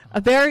 So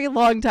a very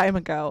long time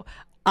ago,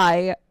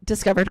 I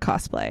discovered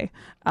cosplay.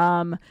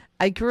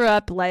 I grew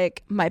up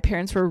like my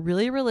parents were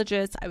really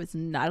religious. I was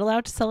not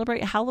allowed to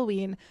celebrate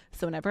Halloween.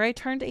 So whenever I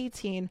turned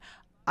 18,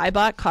 I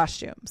bought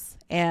costumes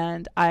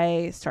and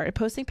I started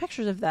posting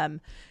pictures of them,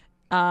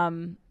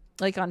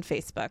 like on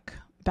Facebook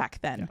back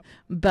then. Yeah.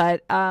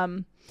 But,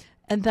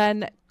 and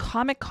then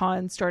Comic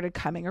Con started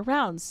coming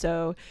around.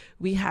 So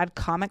we had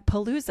Comic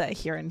Palooza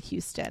here in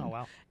Houston. Oh,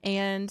 wow.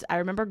 And I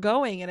remember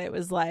going, and it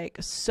was like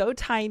so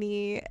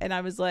tiny. And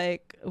I was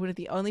like one of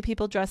the only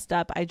people dressed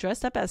up. I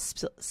dressed up as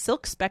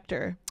Silk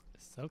Spectre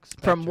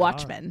from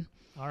Watchmen.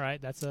 All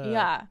right. That's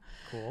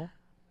cool.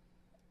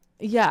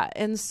 Yeah.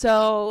 And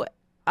so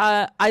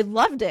I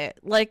loved it.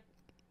 Like,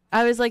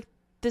 I was like,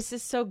 this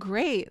is so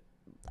great.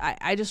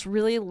 I just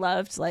really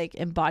loved like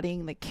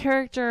embodying the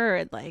character,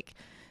 and like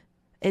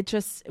it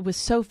was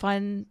so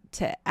fun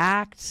to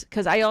act,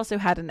 because I also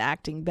had an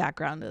acting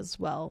background as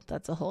well.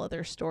 That's a whole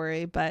other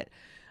story. But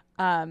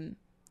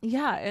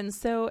yeah, and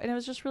it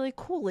was just really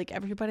cool. Like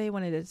everybody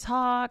wanted to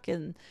talk,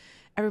 and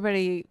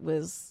everybody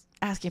was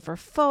asking for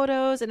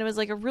photos, and it was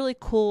like a really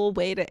cool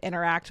way to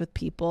interact with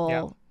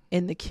people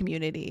in the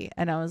community.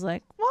 And I was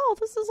like, wow,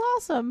 this is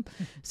awesome.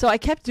 So I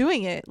kept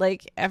doing it.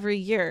 Like every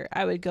year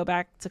I would go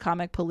back to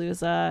Comic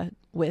Palooza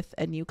with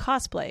a new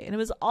cosplay, and it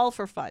was all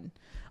for fun.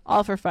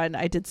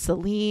 I did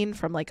Celine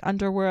from like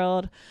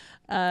Underworld.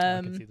 I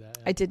can see that,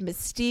 yeah. I did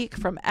Mystique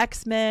from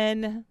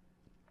X-Men.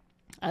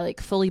 I like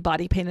fully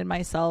body painted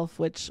myself,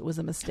 which was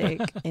a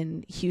mistake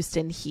in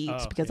Houston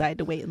heat because I had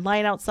to wait in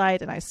line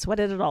outside and I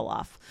sweated it all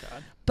off.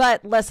 God.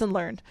 But lesson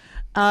learned.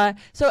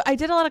 So I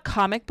did a lot of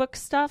comic book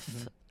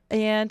stuff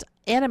and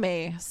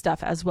anime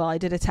stuff as well. I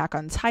did Attack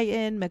on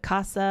Titan,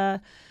 Mikasa,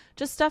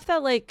 just stuff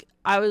that like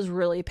I was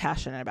really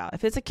passionate about.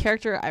 If it's a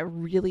character I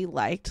really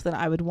liked, then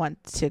I would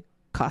want to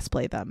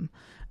cosplay them.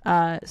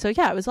 So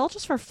yeah, it was all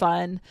just for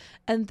fun.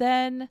 And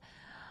then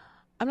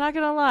I'm not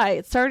gonna lie,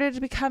 it started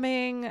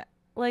becoming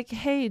like,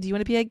 hey, do you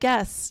want to be a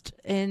guest?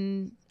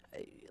 And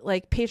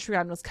like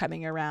Patreon was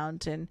coming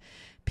around, and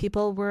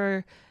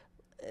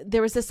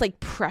there was this like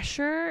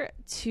pressure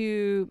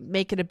to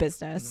make it a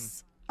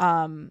business.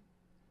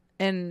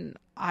 And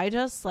I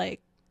just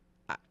like,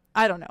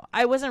 I don't know.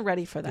 I wasn't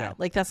ready for that. Yeah.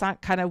 Like, that's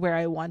not kind of where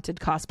I wanted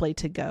cosplay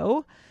to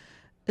go.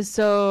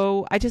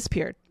 So I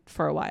disappeared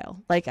for a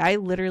while. Like, I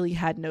literally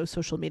had no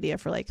social media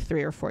for like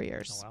 3 or 4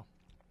 years. Oh,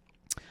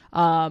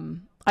 wow.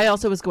 I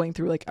also was going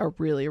through like a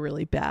really,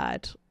 really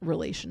bad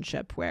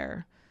relationship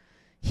where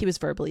he was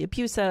verbally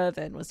abusive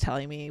and was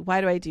telling me,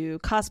 why do I do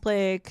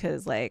cosplay?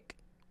 Because like,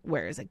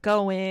 where is it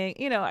going?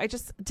 You know, I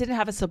just didn't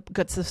have a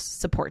good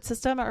support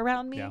system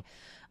around me. Yeah.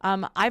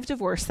 I've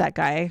divorced that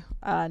guy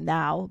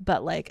now,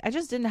 but like, I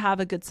just didn't have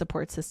a good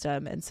support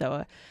system. And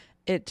so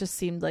it just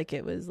seemed like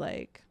it was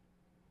like,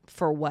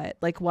 for what?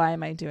 Like, why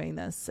am I doing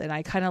this? And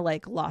I kind of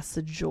like lost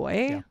the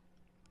joy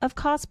of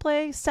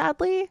cosplay,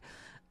 sadly.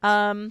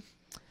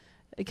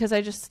 Because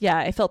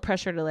I felt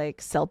pressure to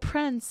like sell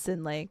prints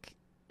and like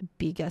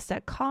be guest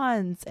at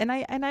cons. And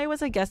I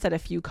was a guest at a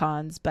few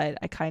cons, but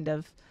I kind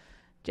of,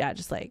 I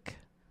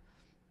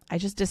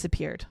just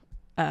disappeared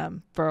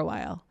for a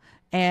while.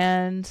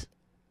 And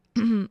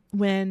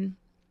when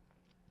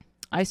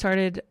I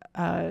started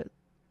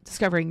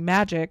discovering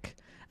magic,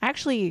 I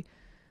actually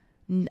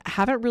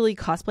haven't really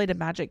cosplayed a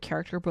magic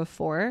character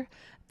before.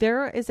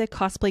 There is a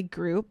cosplay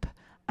group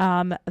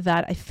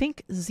that I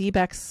think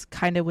Zbex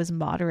kind of was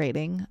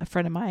moderating. A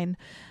friend of mine,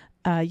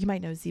 you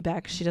might know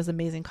Zbex. She does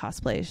amazing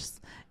cosplays.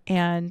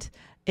 And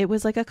it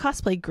was like a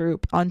cosplay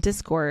group on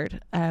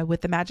Discord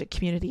with the magic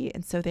community.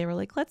 And so they were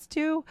like, let's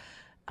do,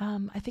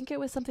 I think it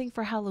was something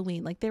for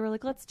Halloween. Like, they were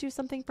like, let's do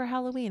something for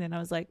Halloween. And I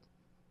was like,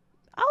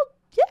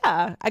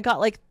 yeah. I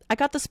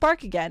got the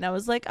spark again. I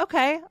was like,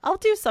 okay, I'll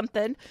do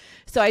something.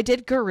 So I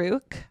did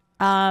Garuk.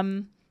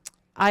 I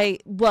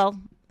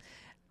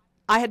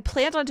had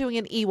planned on doing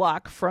an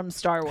Ewok from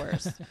Star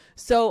Wars.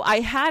 So I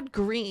had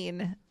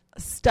green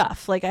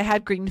stuff. Like, I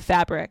had green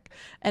fabric.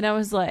 And I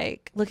was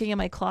like looking in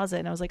my closet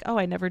and I was like, oh,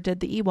 I never did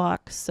the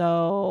Ewok.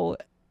 So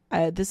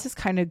this is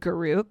kind of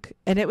Garuk.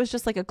 And it was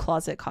just like a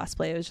closet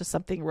cosplay. It was just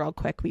something real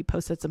quick. We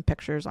posted some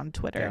pictures on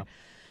Twitter. Yeah.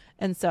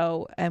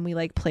 And we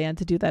like planned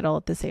to do that all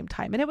at the same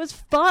time. And it was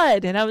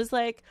fun. And I was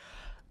like,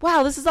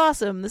 wow, this is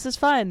awesome. This is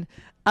fun.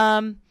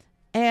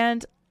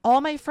 And all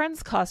my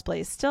friends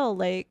cosplay still,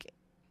 like,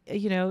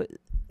 you know,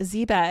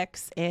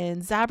 Zbex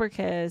and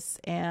Zabricus.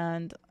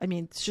 And I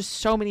mean, it's just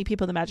so many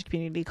people in the magic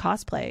community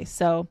cosplay.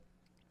 So,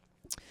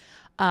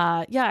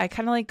 I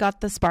kind of like got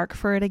the spark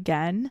for it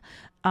again.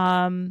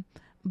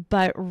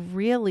 But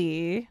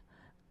really,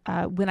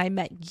 when I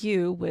met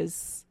you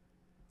was,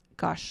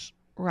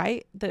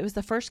 right? That was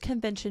the first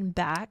convention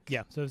back.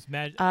 Yeah, so it was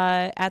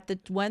at the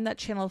one that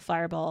Channel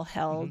Fireball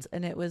held,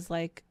 and it was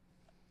like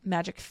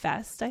Magic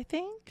Fest, I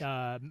think,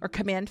 or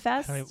Command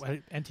Fest.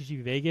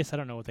 MTG Vegas. I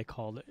don't know what they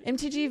called it.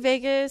 MTG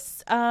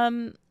Vegas,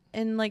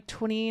 in like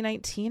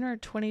 2019 or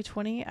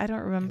 2020. I don't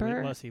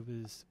remember.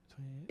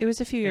 It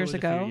was a few years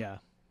ago. Yeah,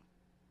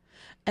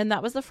 and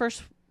that was the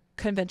first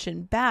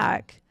convention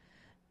back,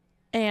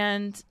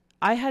 and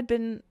I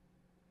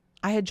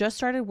had just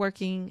started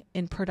working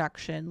in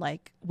production,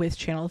 like with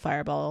Channel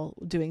Fireball,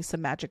 doing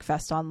some Magic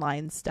Fest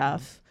online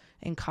stuff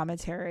and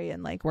commentary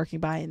and like working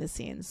behind the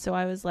scenes. So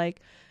I was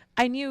like,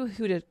 I knew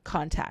who to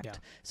contact. Yeah.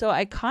 So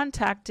I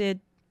contacted,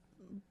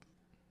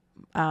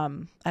 I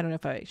don't know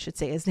if I should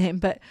say his name,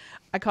 but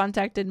I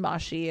contacted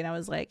Mashi and I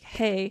was like,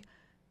 hey,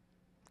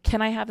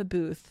 can I have a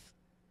booth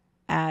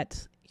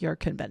at your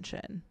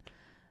convention?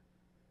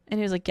 And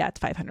he was like, yeah, it's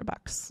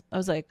 $500. I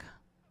was like,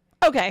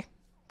 okay.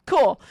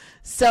 Cool.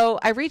 So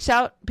I reached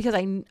out because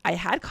I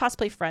had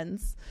cosplay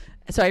friends.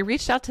 So I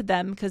reached out to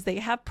them because they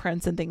have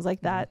prints and things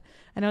like that.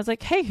 And I was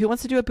like, hey, who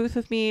wants to do a booth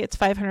with me? It's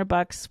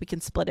 $500. We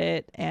can split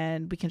it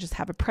and we can just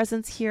have a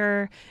presence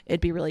here.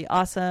 It'd be really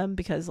awesome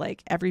because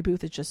like every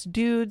booth is just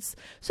dudes.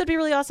 So it'd be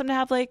really awesome to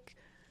have like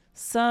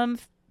some,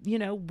 you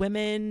know,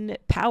 women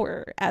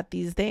power at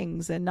these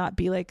things and not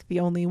be like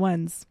the only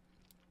ones.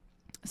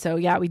 So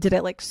yeah, we did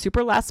it like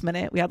super last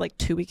minute. We had like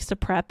 2 weeks to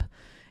prep.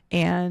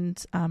 And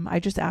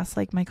I just asked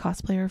like my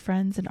cosplayer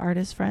friends and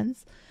artist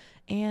friends.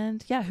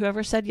 And yeah,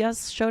 whoever said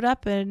yes showed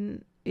up,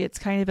 and it's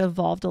kind of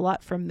evolved a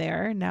lot from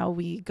there. Now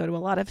we go to a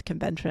lot of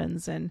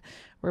conventions, and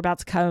we're about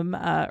to come,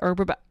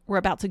 we're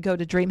about to go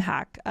to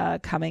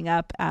DreamHack coming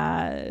up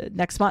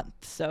next month.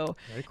 So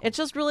cool. It's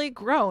just really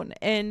grown,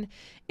 and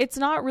it's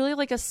not really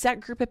like a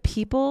set group of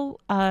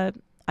people.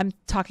 I'm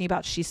talking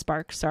about She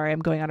Sparks. Sorry, I'm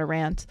going on a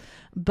rant,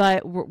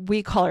 but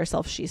we call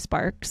ourselves She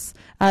Sparks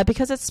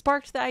because it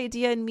sparked the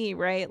idea in me,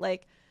 right?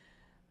 Like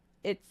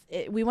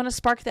we want to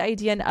spark the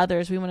idea in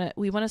others. We want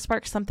to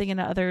spark something in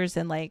others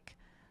and like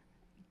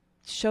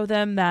show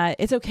them that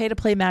it's okay to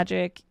play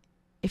Magic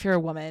if you're a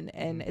woman,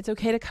 and it's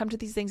okay to come to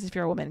these things if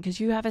you're a woman, because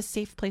you have a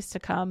safe place to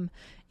come,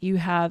 you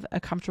have a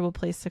comfortable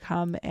place to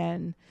come,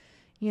 and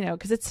you know,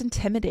 because it's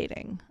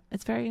intimidating.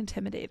 It's very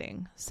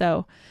intimidating.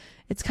 So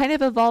it's kind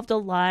of evolved a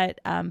lot.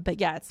 But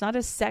yeah, it's not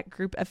a set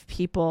group of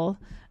people.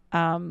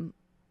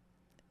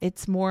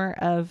 It's more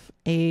of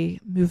a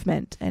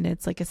movement, and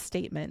it's like a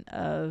statement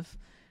of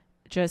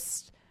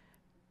just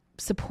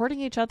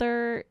supporting each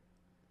other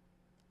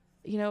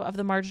of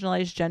the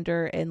marginalized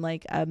gender in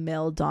like a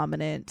male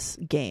dominant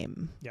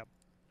game Yep.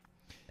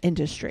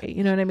 industry.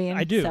 You know what I mean?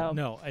 I do. So,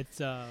 No, it's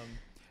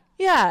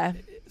yeah.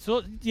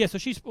 So yeah, so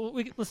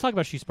let's talk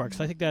about She Sparks.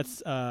 I think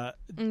that's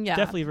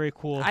definitely very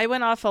cool. I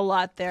went off a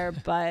lot there,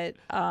 but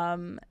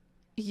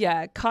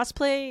yeah,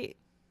 cosplay.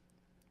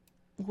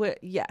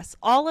 Yes,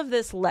 all of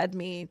this led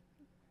me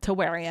to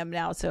where I am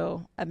now.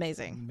 So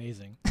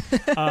amazing.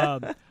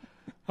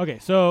 Okay,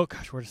 so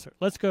gosh, where to start?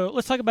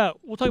 We'll talk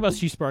about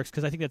She Sparks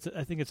because I think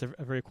it's a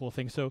very cool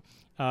thing. So,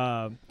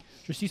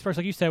 She Sparks,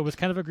 like you said, was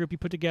kind of a group you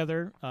put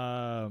together.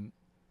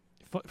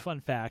 Fun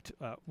fact: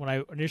 when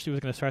I initially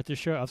was going to start this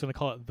show, I was going to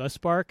call it The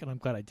Spark, and I'm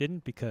glad I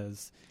didn't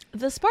because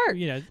The Spark.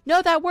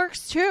 No, that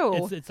works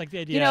too. It's like the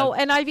idea.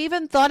 And I've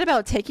even thought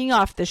about taking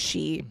off the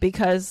she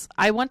because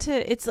I want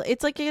to. It's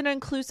like an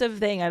inclusive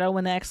thing. I don't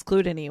want to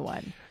exclude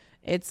anyone.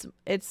 It's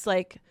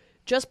like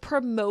just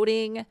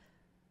promoting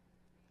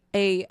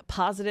a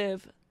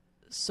positive,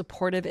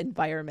 supportive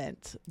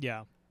environment.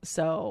 Yeah.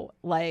 So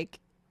like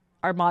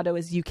our motto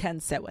is "You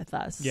can sit with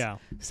us." Yeah.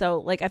 So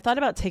like I thought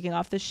about taking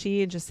off the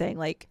she and just saying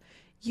like,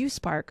 "You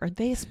spark," or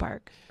 "They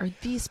spark," or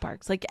 "These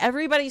sparks." Like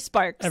everybody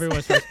sparks.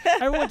 Everyone sparks.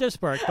 Everyone does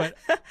spark, but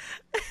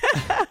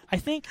I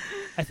think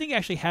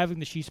actually having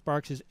the She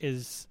Sparks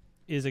is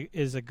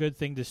a good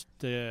thing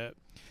to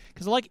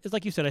because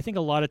like you said, I think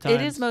a lot of times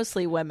it is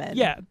mostly women.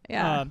 Yeah.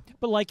 Yeah.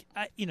 But like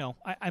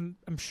I'm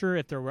sure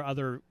if there were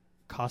other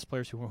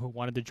cosplayers who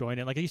wanted to join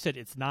in, like you said,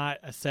 it's not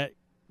a set.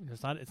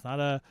 It's not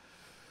a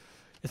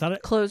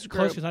closed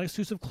group. It's not an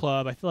exclusive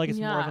club. I feel like it's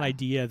more of an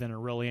idea than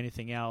really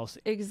anything else.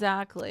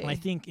 Exactly. And I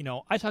think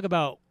I talk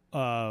about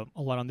a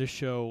lot on this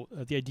show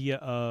the idea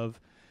of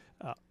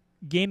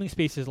gaming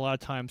spaces. A lot of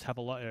times have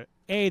a lot.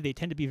 They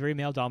tend to be very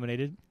male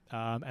dominated,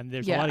 and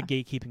there's a lot of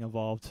gatekeeping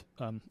involved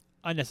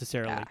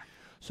unnecessarily. Yeah.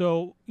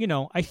 So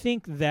I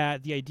think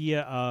that the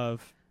idea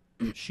of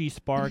She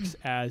Sparks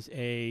as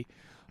a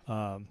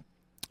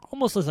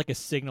almost as like a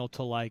signal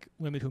to like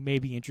women who may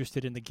be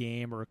interested in the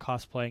game or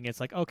cosplaying. It's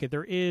like, okay,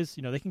 there is,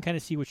 they can kind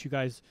of see what you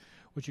guys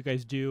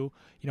do.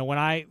 When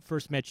I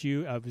first met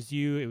you, it was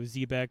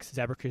Zebex,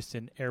 Zabricus,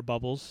 and Air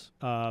Bubbles,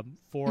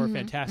 four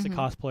fantastic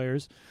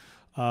cosplayers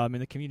in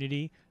the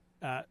community.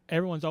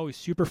 Everyone's always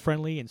super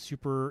friendly and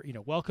super,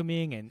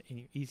 welcoming and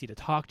easy to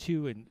talk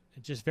to and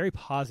just very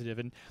positive.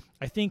 And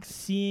I think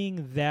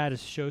seeing that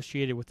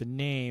associated with the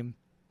name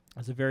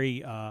is a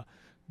very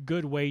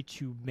good way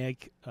to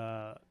make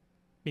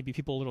maybe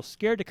people a little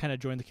scared to kind of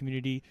join the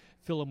community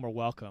feel a little more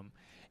welcome.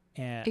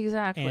 And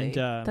exactly. And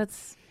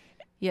that's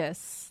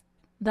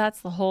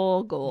the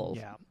whole goal.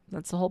 Yeah,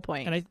 that's the whole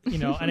point. And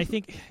I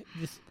think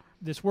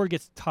this word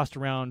gets tossed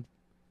around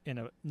in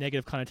a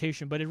negative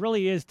connotation, but it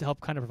really is to help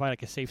kind of provide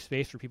like a safe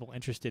space for people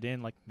interested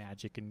in like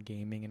magic and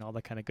gaming and all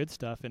that kind of good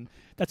stuff. And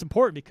that's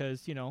important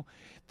because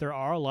there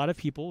are a lot of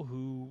people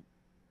who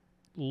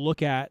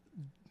look at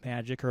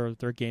magic or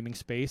their gaming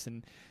space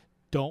and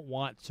don't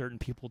want certain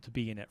people to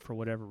be in it for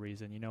whatever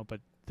reason, but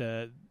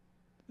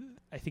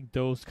I think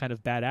those kind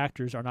of bad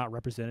actors are not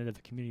representative of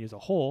the community as a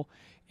whole.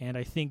 And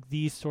I think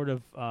these sort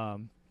of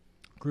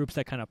groups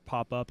that kind of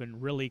pop up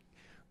and really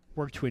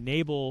work to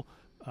enable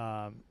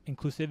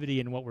inclusivity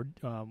in what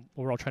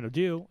we're all trying to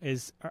do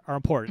are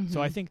important.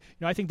 So I think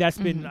that's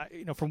been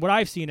from what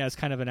I've seen as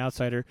kind of an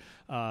outsider,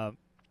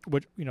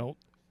 what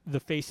the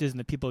faces and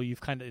the people you've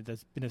kind of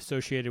that's been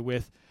associated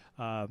with.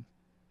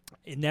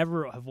 It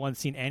never have once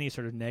seen any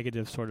sort of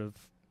negative sort of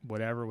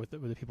whatever with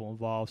the people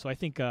involved. So I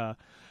think that's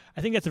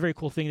a very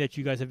cool thing that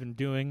you guys have been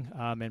doing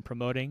and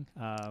promoting.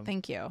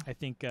 Thank you. I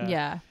think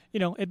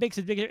it makes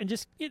it bigger and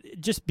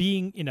just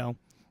being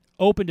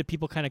open to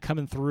people kind of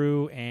coming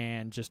through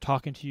and just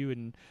talking to you.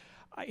 And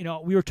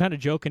we were kind of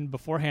joking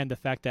beforehand the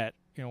fact that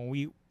when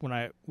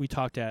we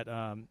talked at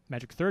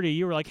Magic 30,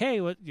 you were like, hey,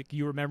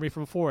 you remember me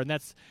from before, and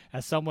that's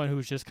as someone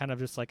who's just kind of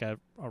just like a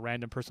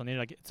random person on the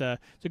internet. Like it's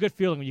a good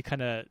feeling when you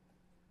kind of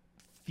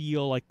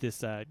feel like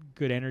this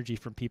good energy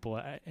from people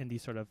in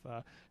these sort of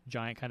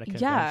giant kind of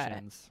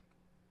conventions.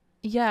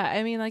 Yeah,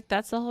 I mean, like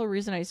that's the whole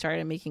reason I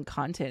started making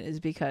content is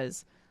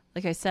because,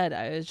 like I said,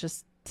 I was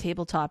just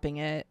tabletopping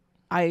it.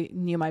 I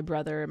knew my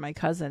brother and my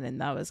cousin,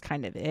 and that was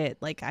kind of it.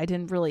 Like I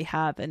didn't really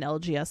have an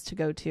LGS to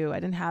go to. I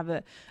didn't have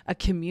a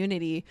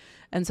community,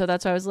 and so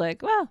that's why I was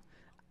like, well,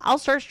 I'll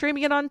start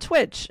streaming it on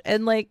Twitch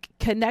and like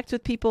connect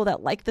with people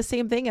that like the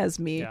same thing as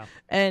me. Yeah.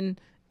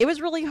 And it was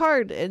really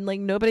hard and like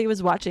nobody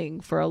was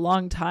watching for a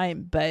long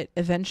time, but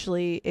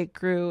eventually it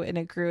grew and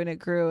it grew and it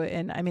grew.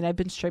 And I mean, I've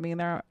been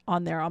streaming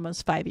on there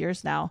almost 5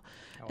 years now.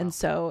 Oh, wow. And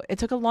so it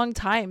took a long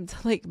time to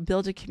like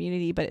build a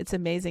community, but it's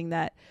amazing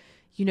that,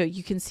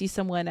 you can see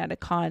someone at a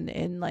con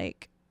and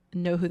like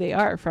know who they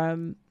are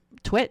from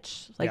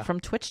Twitch, from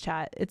Twitch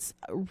chat. It's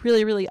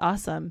really, really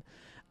awesome.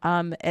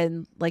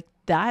 And like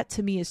that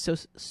to me is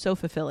so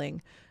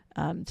fulfilling,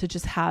 to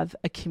just have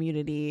a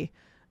community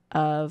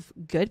of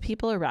good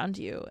people around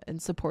you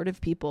and supportive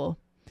people,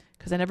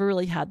 because I never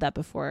really had that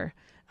before.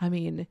 I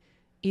mean,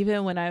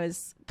 even when I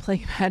was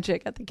playing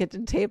Magic at the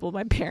kitchen table,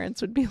 my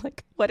parents would be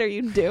like, what are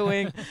you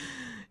doing?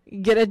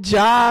 Get a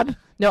job.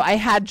 No, I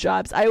had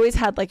jobs. I always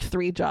had like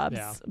 3 jobs.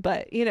 Yeah.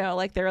 But, you know,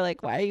 like they were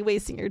like, why are you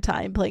wasting your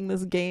time playing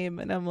this game?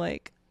 And I'm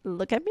like,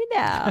 look at me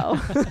now.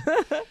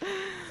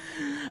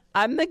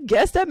 I'm the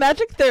guest at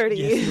Magic 30.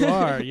 Yes, you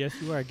are. Yes,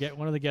 you are. Get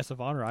one of the guests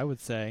of honor, I would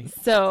say.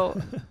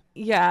 So,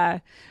 yeah.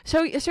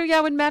 So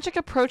yeah, when Magic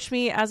approached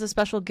me as a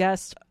special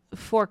guest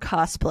for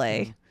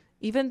cosplay,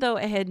 even though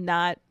I had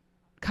not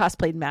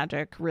cosplayed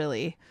Magic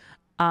really,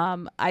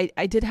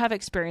 I did have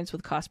experience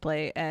with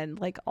cosplay, and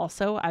like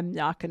also I'm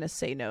not going to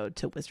say no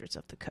to Wizards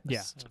of the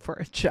Coast for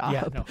a job.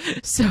 Yeah, no.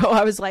 So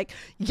I was like,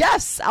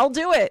 yes, I'll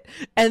do it.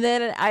 And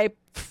then I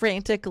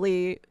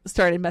frantically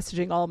started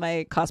messaging all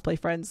my cosplay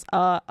friends.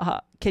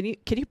 Can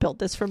you build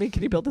this for me?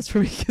 Can you build this for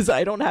me? Because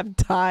I don't have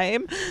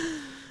time.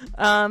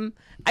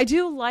 I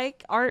do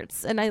like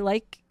arts and I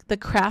like the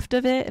craft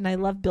of it and I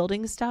love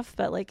building stuff,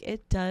 but like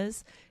it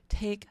does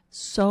take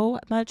so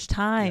much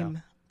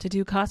time to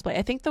do cosplay.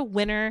 I think the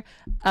winner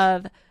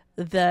of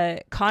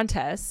the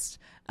contest,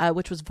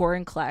 which was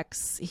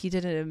Vorinclex, he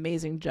did an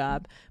amazing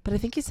job, but I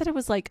think he said it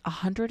was like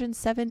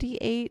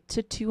 178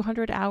 to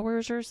 200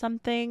 hours or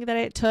something that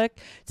it took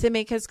to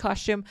make his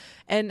costume.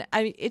 And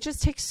it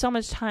just takes so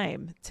much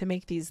time to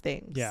make these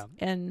things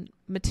and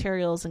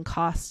materials and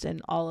cost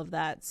and all of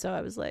that. So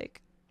I was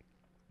like,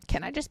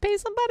 can I just pay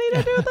somebody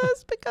to do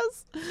this?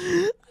 Because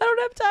I don't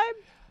have time.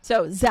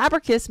 So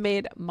Zabricus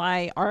made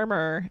my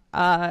armor,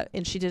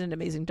 and she did an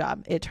amazing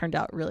job. It turned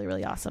out really,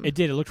 really awesome. It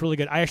did. It looked really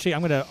good. I'm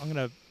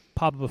gonna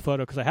pop up a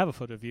photo because I have a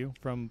photo of you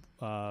from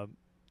the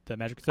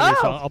Magic 30.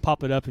 So I'll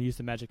pop it up and use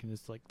the magic and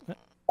just like so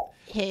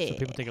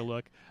people take a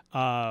look.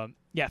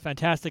 Yeah,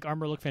 fantastic.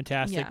 Armor looked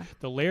fantastic. Yeah.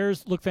 The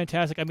layers look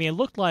fantastic. I mean, it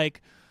looked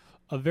like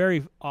a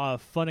very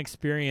fun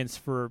experience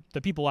for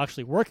the people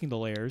actually working the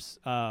layers.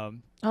 Oh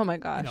my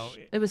gosh,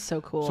 it was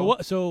so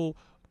cool.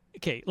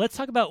 Okay, let's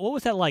talk about what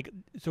was that like.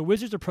 So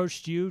Wizards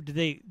approached you. Did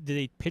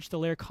they pitch the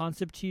layer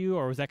concept to you,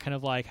 or was that kind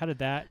of like, how did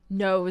that?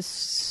 No, it was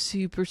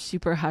super,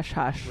 super hush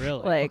hush.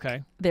 Really? Like,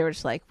 okay. They were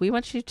just like, we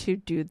want you to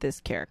do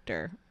this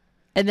character.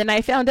 And then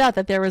I found out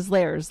that there was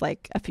layers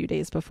like a few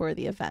days before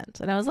the event.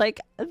 And I was like,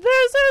 this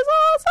is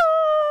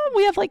awesome.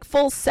 We have like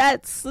full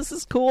sets. This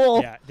is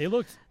cool. Yeah, they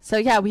looked. So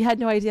yeah, we had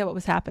no idea what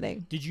was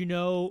happening. Did you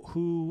know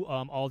who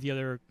the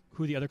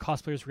other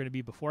cosplayers were going to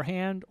be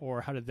beforehand,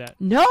 or how did that?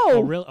 No.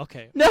 Oh, really?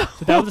 Okay. No.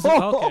 So that was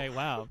okay.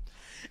 Wow.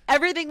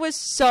 Everything was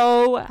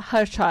so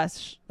hush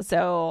hush.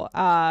 So,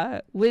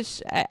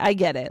 which I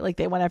get it. Like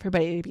they want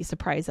everybody to be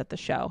surprised at the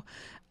show.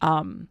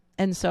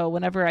 And so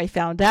whenever I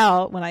found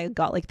out, when I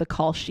got like the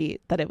call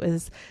sheet that it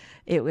was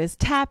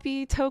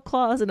Tappy, Toe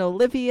Claws, and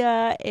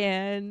Olivia,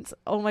 and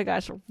oh my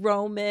gosh,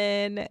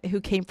 Roman,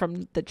 who came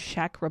from the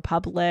Czech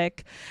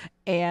Republic,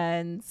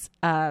 and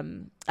I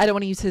don't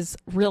want to use his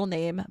real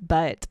name,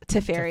 but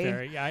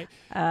Teferi.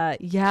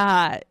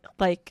 Yeah,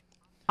 like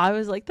I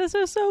was like, this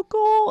is so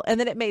cool, and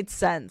then it made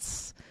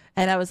sense,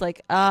 and I was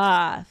like,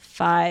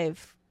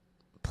 5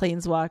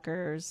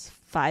 planeswalkers,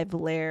 5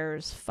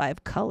 layers,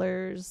 5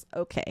 colors.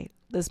 Okay,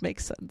 this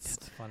makes sense.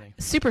 It's funny.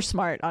 Super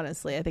smart,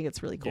 honestly. I think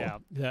it's really cool.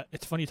 Yeah.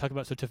 It's funny you talk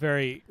about. So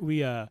Teferi,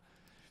 we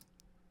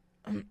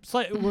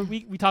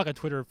talk on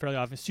Twitter fairly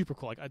often. Super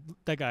cool. Like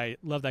that guy,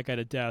 love that guy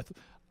to death.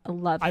 I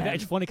love him.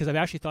 It's funny because I've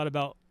actually thought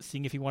about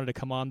seeing if he wanted to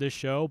come on this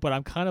show, but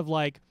I'm kind of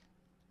like,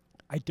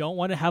 I don't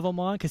want to have him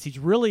on because he's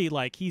really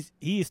like he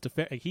is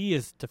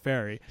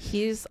Teferi.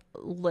 He's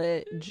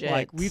legit.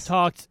 Like we've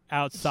talked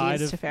outside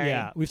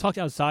Teferi. we've talked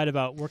outside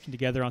about working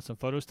together on some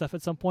photo stuff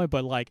at some point,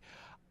 but like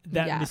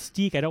that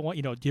mystique, I don't want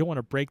you don't want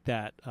to break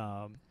that.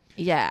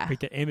 Break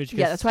that image.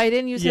 Yeah, that's why I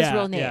didn't use his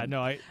real name. Yeah,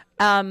 no,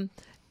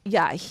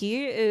 yeah,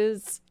 he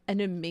is an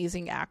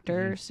amazing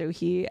actor. Mm-hmm. So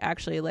he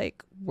actually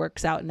like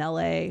works out in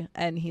LA,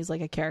 and he's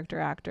like a character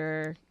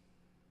actor,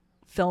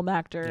 film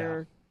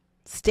actor,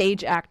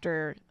 stage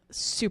actor.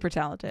 Super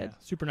talented.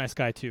 Super nice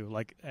guy too.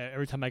 Like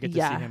every time I get to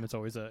see him, it's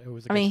always a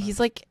good mean,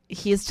 time.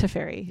 he is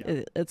Teferi.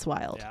 Yeah. It's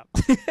wild. Yeah.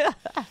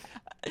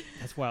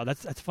 That's wild.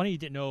 That's funny you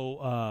didn't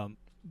know.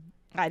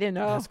 I didn't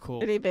know. That's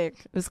cool. Anything.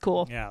 It was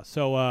cool. Yeah.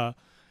 So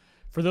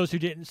for those who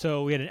didn't,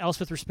 so we had an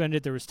Elspeth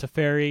Respended. There was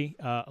Teferi.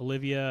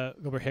 Olivia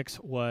Gilbert Hicks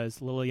was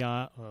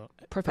Liliana.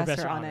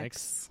 Professor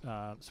Onyx.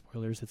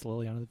 Spoilers. It's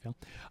Liliana the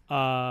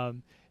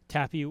film.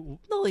 Tappy,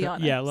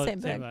 Liliana,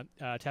 same thing.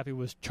 Tappy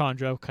was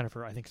Chandra, kind of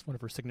her, I think, one of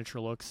her signature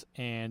looks,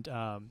 and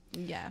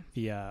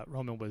the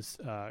Roman was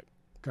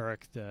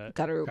Garuk, the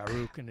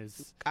Garuk, and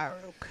his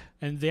Garuk,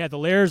 and the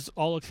layers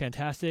all look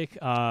fantastic.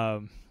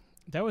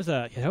 That was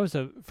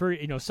a for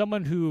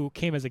someone who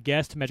came as a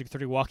guest to Magic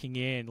 30 walking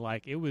in,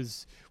 like it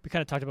was, we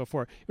kind of talked about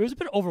before, it was a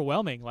bit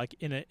overwhelming, like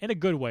in a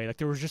good way. Like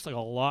there was just like a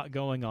lot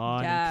going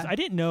on. Yeah. I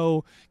didn't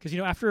know, because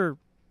after,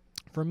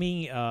 for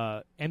me,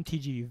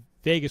 MTG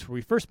Vegas, where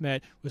we first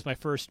met, was my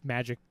first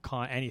Magic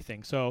Con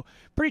anything. So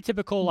pretty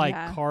typical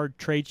card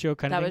trade show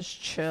kind of thing. That was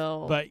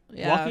chill. But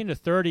walking into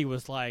 30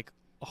 was like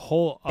a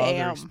whole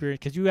other experience,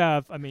 because you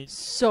have,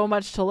 so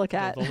much to look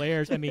at. The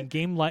layers.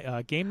 Game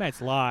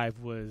Nights Live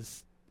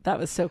was. That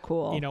was so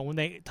cool. When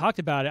they talked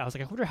about it, I was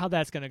like, I wonder how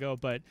that's going to go.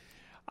 But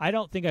I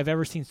don't think I've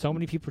ever seen so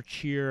many people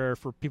cheer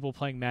for people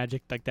playing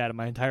Magic like that in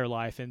my entire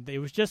life, and it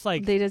was just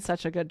like They did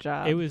such a good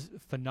job. it was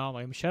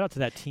phenomenal. I mean, shout out to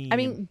that team. I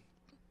mean,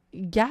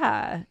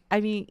 yeah.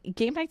 I mean,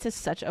 Game Nights is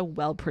such a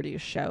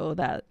well-produced show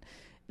that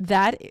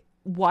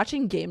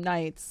watching Game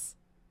Nights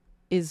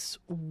is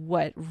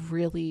what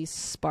really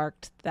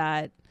sparked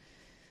that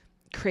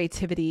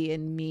creativity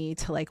in me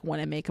to like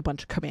want to make a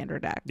bunch of Commander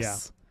decks. Yeah.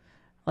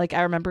 Like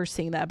I remember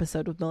seeing the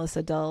episode with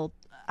Melissa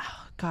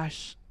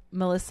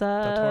Melissa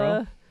Del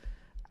Toro?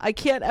 I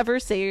can't ever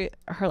say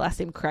her last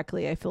name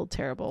correctly. I feel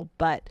terrible,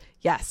 but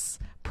yes,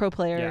 pro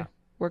player, Yeah.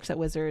 works at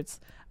Wizards.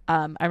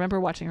 I remember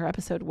watching her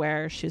episode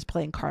where she was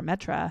playing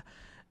Carmetra,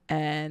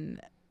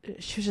 and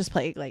she was just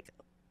playing like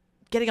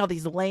getting all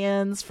these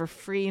lands for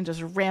free and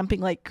just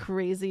ramping like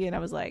crazy. And I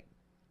was like,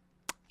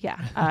 yeah,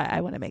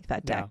 I want to make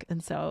that deck. Yeah.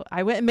 And so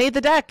I went and made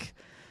the deck,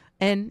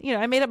 and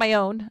I made it my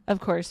own,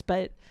 of course.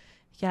 But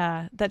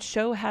yeah, that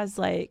show has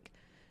like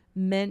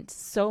meant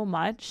so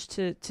much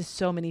to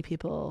so many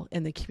people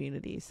in the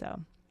community.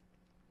 So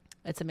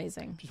it's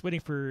amazing. Just waiting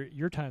for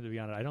your time to be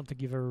on it. I don't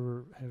think you've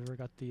ever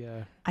got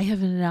the I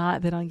have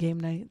not been on Game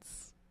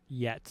Nights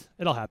yet.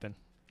 It'll happen.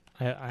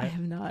 I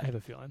have not. I have a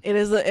feeling. It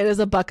is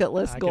a bucket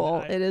list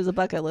goal. It is a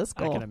bucket list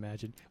goal. I can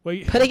imagine. Well,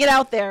 Putting it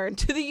out there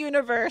into the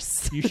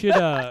universe. you should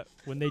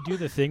when they do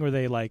the thing where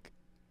they like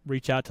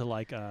reach out to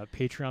like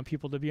Patreon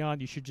people to be on,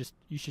 you should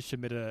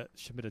submit a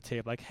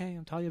tape like, hey,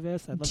 I'm Taalia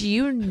Vess. Do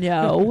you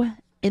know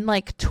in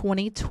like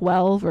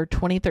 2012 or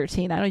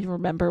 2013, I don't even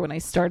remember when I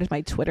started my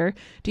Twitter.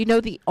 Do you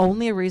know the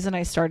only reason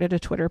I started a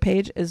Twitter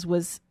page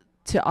was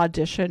to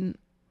audition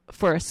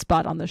for a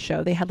spot on the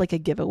show? They had like a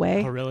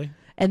giveaway. Oh, really?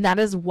 And that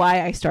is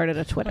why I started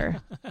a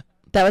Twitter.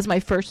 That was my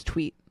first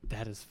tweet.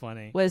 That is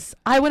funny. Was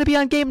I want to be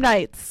on Game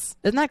Nights?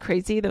 Isn't that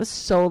crazy? That was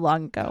so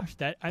long ago.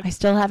 Gosh, I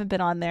still haven't been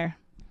on there.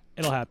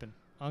 It'll happen.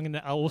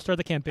 We'll start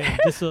the campaign.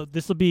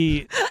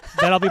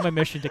 That'll be my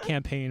mission to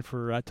campaign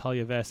for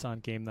Taalia Vess on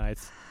Game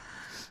Nights.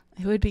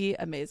 It would be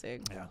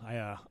amazing.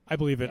 Yeah, I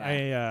believe it.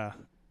 Yeah.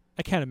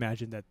 I can't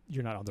imagine that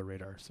you're not on the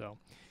radar. So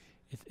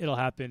it'll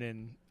happen,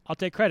 and I'll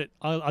take credit.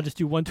 I'll just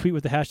do one tweet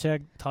with the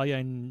hashtag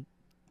Taalia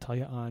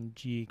on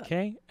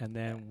GK, and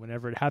then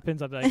whenever it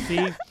happens, I'll be like,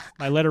 see,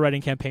 my letter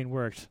writing campaign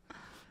worked.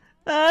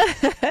 Oh,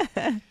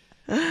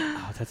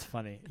 that's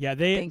funny. Yeah,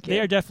 they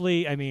are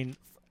definitely. I mean,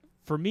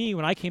 for me,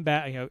 when I came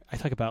back, I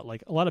talk about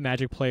like a lot of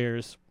Magic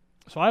players.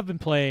 So I've been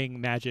playing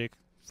Magic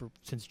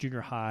since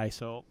junior high.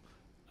 So,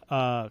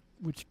 gonna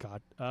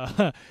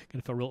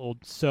feel real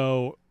old.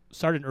 So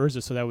started in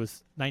Urza, so that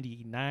was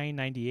 99,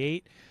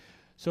 98.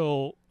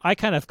 So I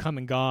kind of come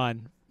and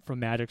gone from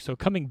Magic. So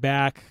coming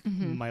back,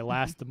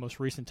 the most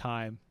recent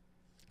time,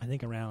 I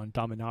think around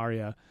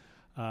Dominaria,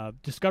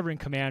 discovering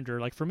Commander.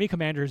 Like for me,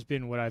 Commander has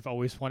been what I've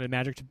always wanted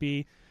Magic to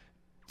be.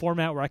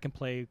 Format where I can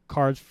play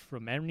cards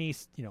from any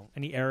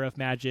era of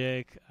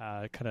Magic,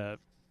 kind of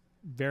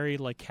very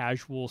like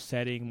casual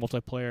setting,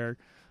 multiplayer.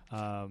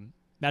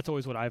 That's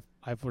always what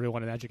I've really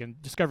wanted Magic.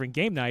 And discovering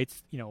Game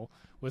Nights,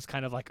 was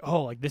kind of like,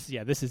 oh, like this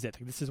is it.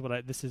 Like, this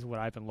is what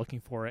I've been looking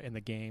for in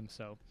the game.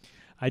 So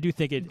I do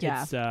think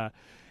it's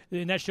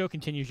and that show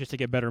continues just to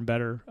get better and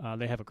better.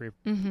 They have a great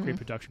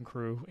production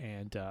crew,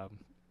 and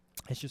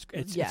it's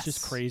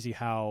just crazy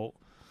how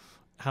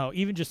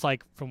even just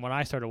like from when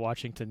I started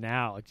watching to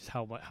now, like just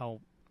how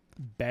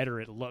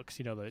better it looks.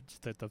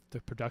 The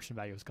production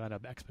value has gone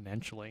up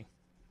exponentially.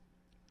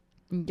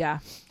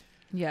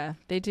 Yeah,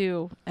 they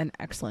do an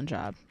excellent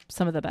job.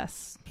 Some of the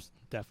best,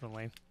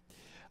 definitely.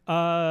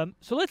 So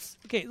let's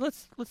take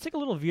a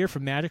little veer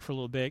from Magic for a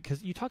little bit,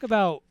 because you talk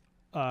about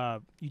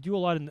you do a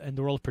lot in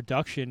the world of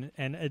production,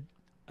 and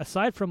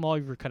aside from all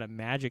of your kind of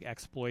Magic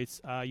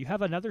exploits, you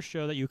have another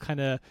show that you kind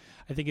of,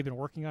 I think, you've been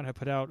working on. Have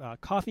put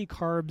out Coffee,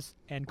 Carbs,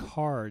 and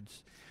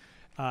Cards.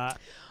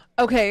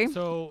 Okay.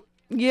 So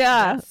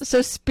yeah.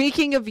 So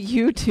speaking of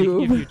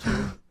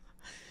YouTube.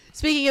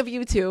 Speaking of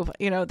YouTube,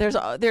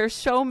 there's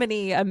so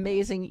many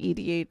amazing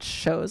EDH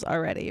shows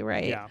already,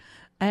 right? Yeah.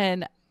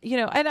 And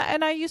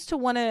and I used to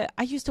want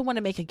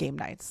to make a Game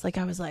Nights. Like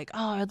I was like,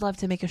 oh, I'd love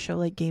to make a show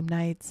like Game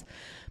Nights,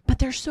 but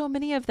there's so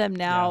many of them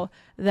now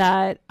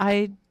that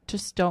I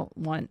just don't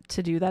want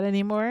to do that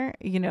anymore.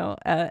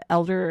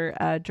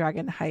 Elder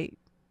Dragon Hijinks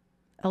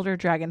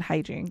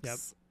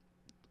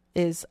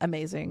is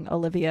amazing.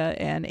 Olivia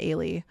and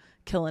Ailey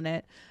killing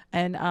it.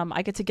 And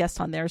I get to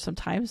guest on there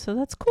sometimes, so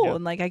that's cool. Yep.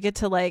 And like I get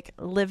to like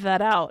live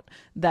that out,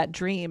 that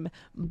dream.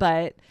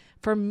 But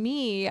for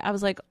me, I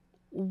was like,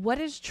 what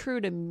is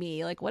true to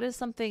me? Like, what is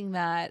something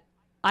that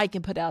I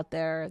can put out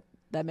there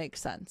that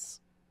makes sense?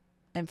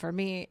 And for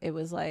me, it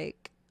was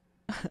like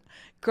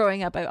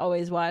growing up, I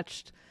always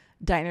watched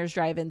diners,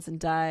 drive-ins, and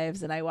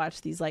dives, and I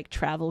watched these like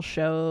travel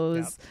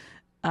shows,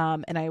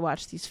 and I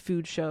watched these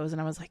food shows, and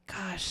I was like,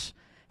 gosh,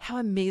 how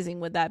amazing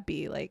would that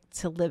be, like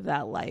to live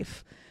that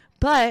life?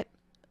 But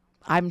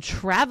I'm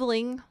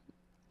traveling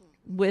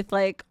with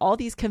like all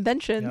these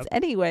conventions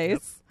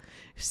anyways.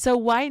 So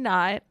why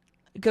not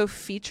go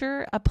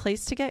feature a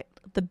place to get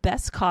the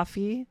best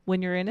coffee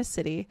when you're in a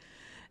city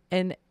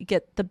and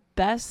get the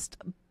best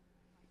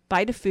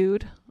bite of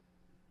food,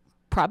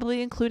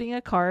 probably including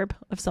a carb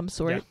of some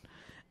sort. Yeah.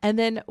 And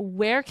then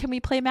where can we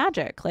play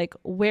Magic? Like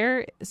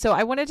where? So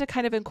I wanted to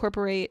kind of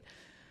incorporate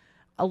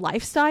a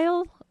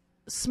lifestyle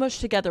smushed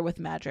together with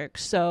Magic.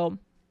 So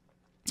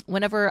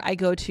whenever I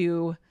go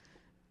to,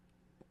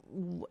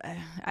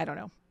 I don't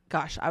know.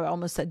 Gosh, I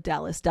almost said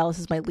Dallas. Dallas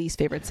is my least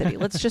favorite city.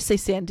 Let's just say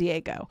San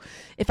Diego.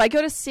 If I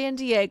go to San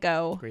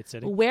Diego, Great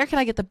city. where can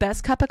I get the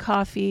best cup of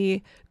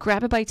coffee,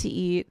 grab a bite to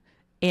eat,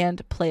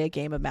 and play a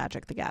game of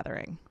Magic the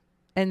Gathering?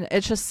 And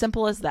it's just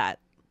simple as that.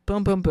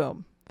 Boom, boom,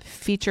 boom.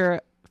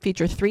 Feature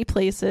 3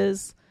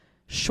 places,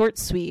 short,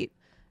 sweet.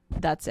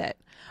 That's it.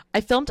 I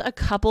filmed a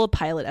couple of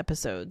pilot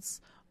episodes.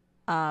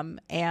 I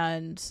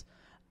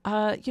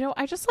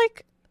just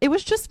like, it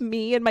was just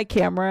me and my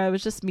camera. It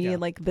was just me and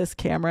like this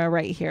camera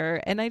right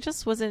here. And I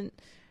just wasn't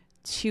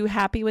too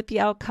happy with the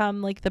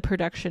outcome. Like the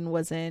production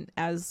wasn't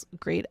as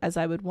great as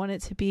I would want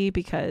it to be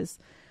because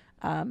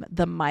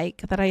the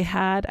mic that I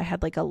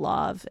had like a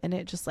lav and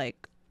it just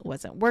like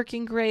wasn't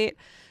working great.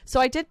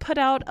 So I did put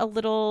out a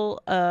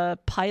little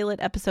pilot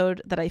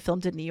episode that I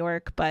filmed in New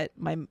York, but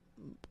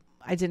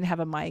I didn't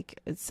have a mic.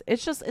 It's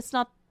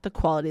not the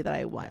quality that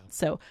I want.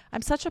 So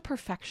I'm such a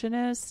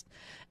perfectionist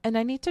and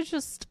I need to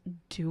just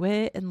do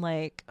it and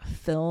like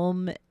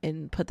film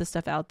and put the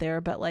stuff out there.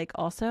 But like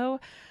also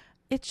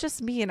it's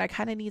just me and I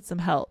kind of need some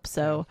help.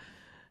 So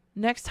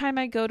next time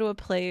I go to a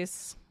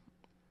place,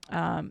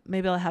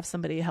 maybe I'll have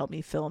somebody help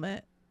me film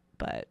it,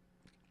 but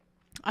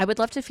I would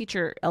love to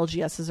feature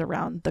LGSs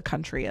around the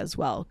country as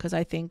well. Cause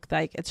I think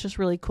like it's just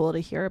really cool to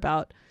hear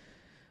about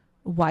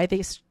why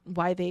they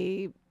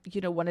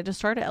wanted to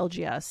start a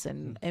LGS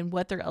and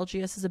what their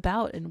LGS is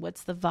about and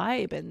what's the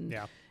vibe. And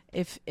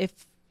if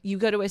you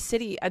go to a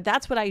city,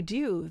 that's what I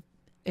do.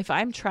 If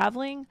I'm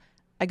traveling,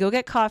 I go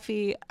get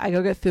coffee, I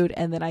go get food,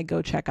 and then I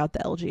go check out the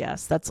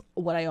LGS. That's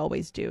what I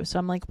always do. So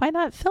I'm like, why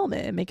not film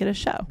it and make it a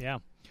show? Yeah.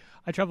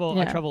 I travel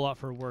a lot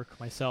for work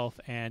myself,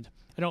 and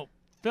I don't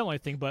film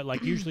anything, but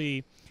like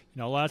usually,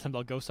 a lot of times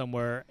I'll go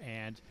somewhere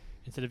and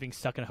instead of being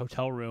stuck in a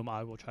hotel room,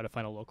 I will try to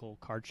find a local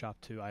card shop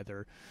to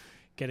either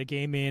get a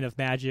game in of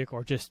Magic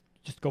or just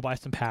go buy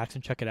some packs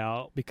and check it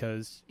out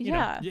because you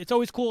know it's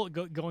always cool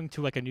going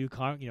to like a new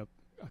a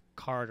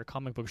card or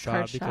comic book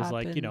shop because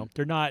like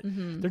they're not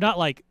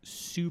like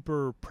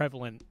super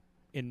prevalent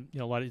in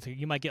a lot of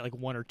you might get like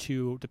 1 or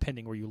 2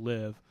 depending where you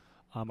live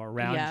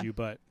around you,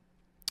 but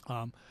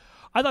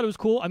I thought it was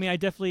cool. I mean,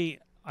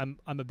 I'm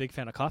a big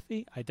fan of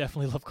coffee. I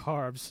definitely love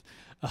carbs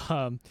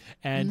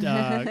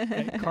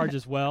and cards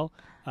as well.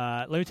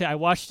 Let me tell you, I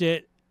watched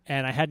it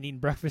and I hadn't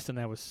eaten breakfast and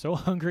I was so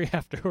hungry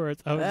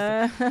afterwards.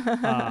 But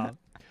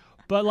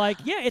like,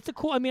 it's a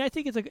cool. I mean, I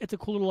think it's a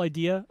cool little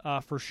idea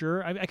for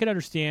sure. I can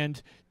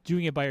understand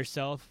doing it by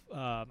yourself.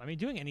 I mean,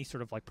 doing any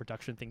sort of like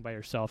production thing by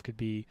yourself could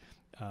be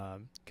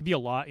a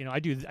lot. I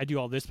do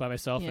all this by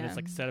myself, and it's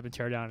like set up and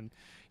tear down,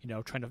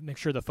 and trying to make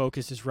sure the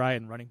focus is right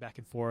and running back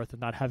and forth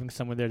and not having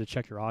someone there to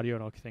check your audio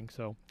and everything.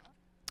 So,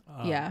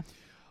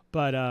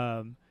 But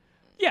I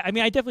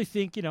mean, I definitely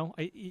think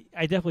I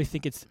definitely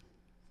think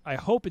I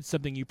hope it's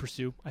something you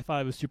pursue. I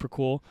thought it was super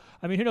cool.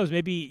 I mean, who knows?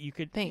 Maybe you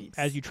could,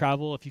 as you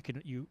travel, if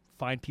you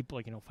find people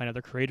like find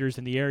other creators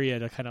in the area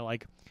to kind of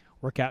like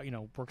work out,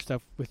 work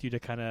stuff with you to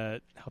kind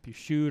of help you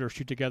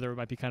shoot together. It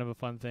might be kind of a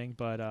fun thing.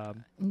 But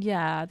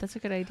that's a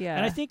good idea.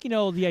 And I think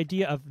the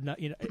idea of kind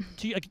of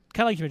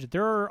like you mentioned,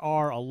 there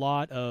are a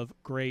lot of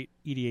great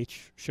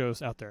EDH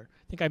shows out there.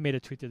 I think I made a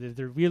tweet that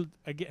they're real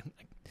again.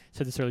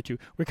 Said this earlier too.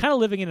 We're kind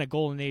of living in a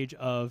golden age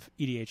of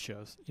EDH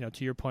shows.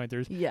 To your point,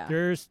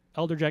 there's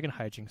Elder Dragon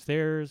Hijinks,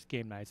 there's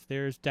Game Nights,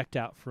 there's Decked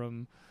Out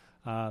from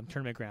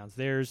Tournament Grounds,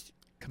 there's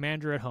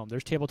Commander at Home,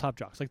 there's Tabletop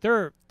Jocks. Like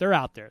they're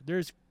out there.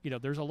 There's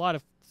there's a lot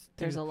of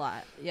there's a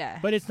lot,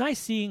 But it's nice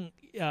seeing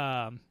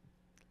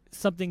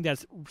something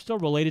that's still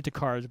related to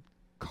cards.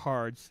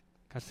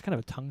 Gosh, it's kind of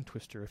a tongue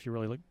twister if you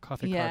really look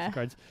coffee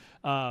cards.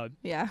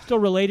 Still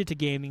related to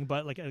gaming,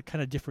 but like a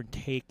kind of different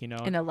take, in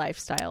a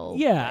lifestyle.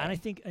 Yeah, way. And I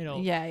think and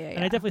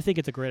I definitely think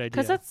it's a great idea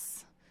because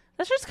that's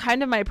just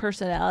kind of my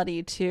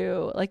personality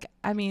too. Like,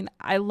 I mean,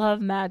 I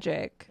love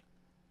Magic.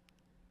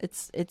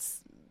 It's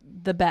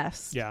the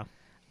best. Yeah,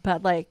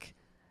 but like,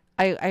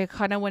 I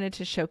kind of wanted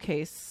to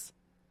showcase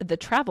the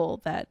travel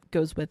that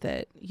goes with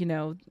it.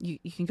 You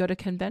can go to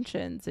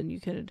conventions and you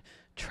could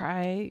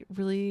try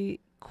really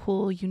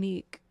cool,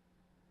 unique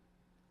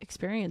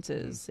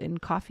experiences in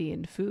coffee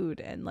and food,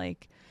 and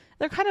like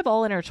they're kind of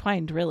all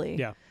intertwined,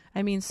 really.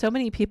 I mean, so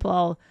many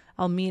people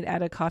I'll meet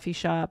at a coffee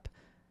shop,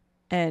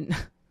 and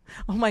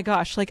oh my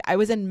gosh, like I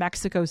was in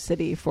Mexico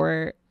City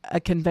for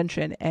a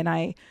convention and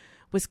I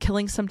was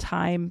killing some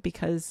time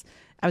because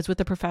I was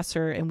with a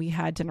professor and we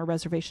had dinner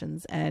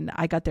reservations and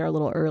I got there a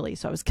little early,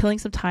 so I was killing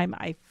some time.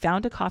 I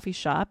found a coffee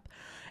shop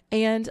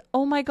and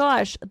oh my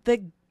gosh,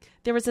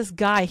 there was this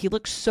guy. He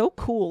looked so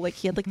cool. Like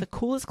he had like the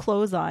coolest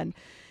clothes on.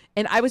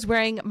 And I was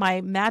wearing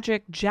my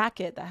Magic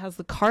jacket that has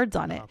the cards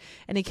on it.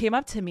 And he came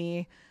up to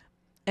me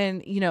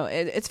and,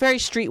 it's very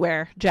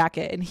streetwear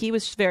jacket. And he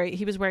was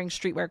wearing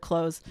streetwear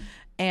clothes.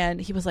 And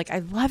he was like, I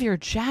love your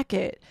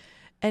jacket.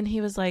 And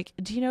he was like,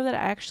 do you know that I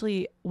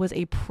actually was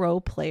a pro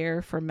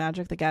player for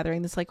Magic the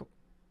Gathering?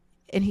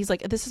 And he's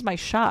like, this is my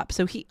shop.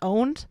 So he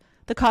owned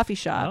the coffee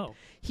shop. Oh.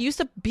 He used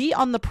to be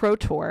on the pro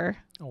tour.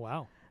 Oh,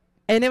 wow.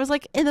 And it was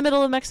like in the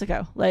middle of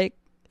Mexico. Like,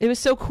 it was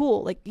so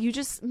cool. Like, you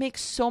just make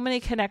so many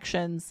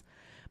connections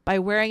by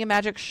wearing a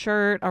Magic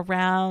shirt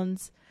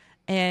around.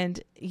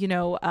 And,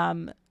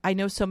 I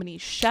know so many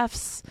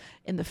chefs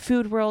in the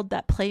food world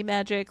that play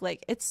Magic.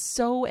 Like, it's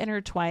so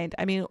intertwined.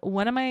 I mean,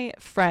 one of my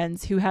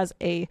friends who has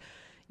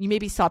you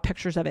maybe saw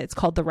pictures of it. It's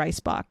called the Rice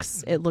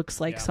Box. It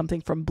looks like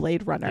something from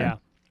Blade Runner. Yeah.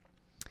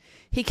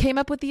 He came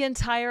up with the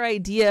entire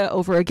idea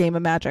over a game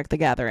of Magic the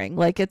Gathering.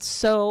 Like, it's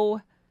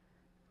so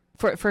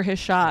for his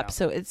shop. Yeah.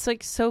 So it's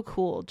like so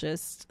cool.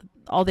 Just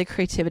all the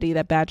creativity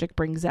that Magic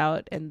brings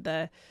out,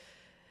 and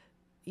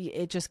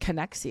it just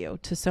connects you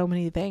to so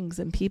many things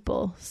and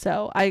people.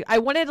 So I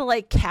wanted to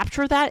like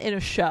capture that in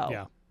a show.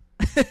 Yeah.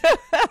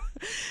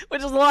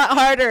 Which is a lot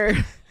harder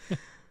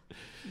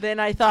than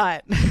I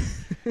thought.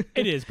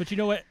 It is, but you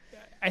know what?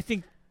 I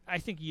think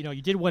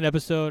you did one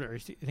episode, or I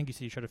think you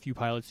said you shot a few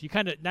pilots. You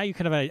kind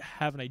of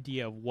have an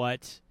idea of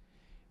what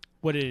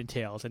it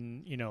entails,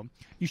 and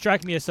you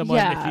strike me as someone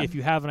if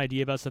you have an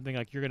idea about something,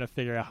 like you're gonna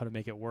figure out how to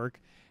make it work.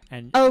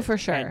 And for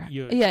sure,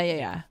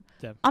 yeah.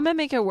 I'm gonna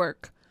make it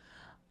work.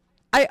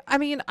 I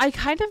mean, I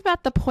kind of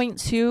at the point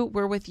too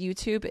where with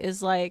YouTube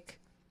is like,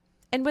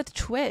 and with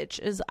Twitch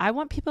is I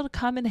want people to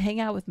come and hang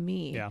out with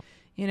me. Yeah.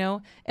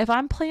 If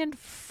I'm playing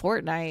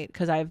Fortnite,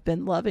 because I've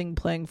been loving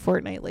playing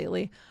Fortnite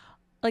lately.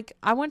 Like,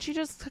 I want you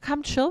just to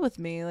come chill with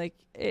me. Like,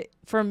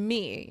 for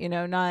me,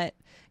 not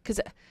because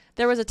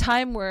there was a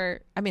time where,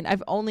 I mean,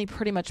 I've only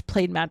pretty much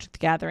played Magic the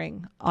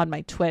Gathering on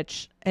my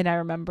Twitch. And I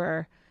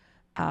remember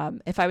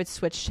if I would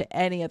switch to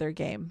any other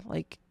game,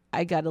 like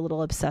I got a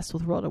little obsessed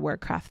with World of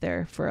Warcraft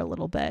there for a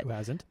little bit. Who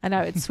hasn't? And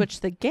I would switch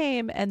the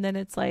game, and then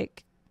it's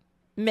like,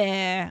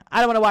 meh, I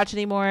don't want to watch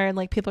anymore. And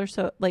like people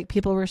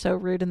were so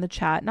rude in the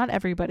chat. Not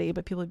everybody,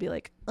 but people would be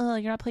like, oh,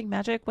 you're not playing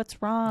Magic?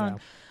 What's wrong? Yeah.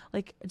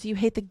 Like, do you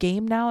hate the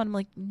game now? And I'm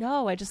like,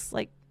 no, I just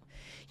like,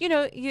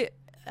 I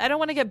don't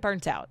want to get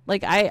burnt out.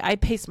 Like, I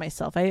pace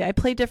myself. I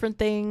play different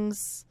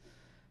things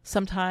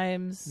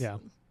sometimes. Yeah.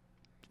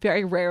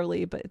 Very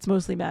rarely, but it's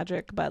mostly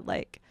Magic. But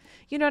like,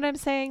 you know what I'm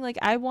saying? Like,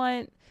 I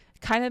want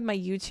kind of my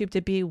YouTube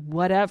to be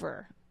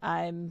whatever.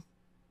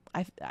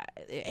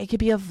 It could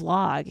be a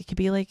vlog. It could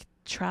be like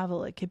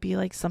travel. It could be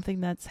like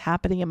something that's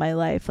happening in my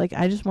life. Like,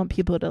 I just want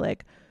people to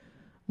like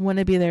want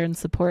to be there and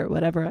support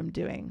whatever I'm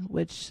doing,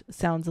 which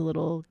sounds a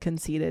little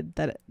conceited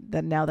that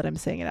now that I'm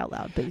saying it out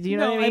loud. But do you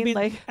know what I mean?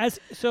 Like, I just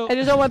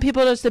don't want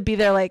people just to be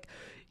there like,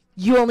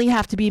 you only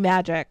have to be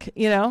Magic,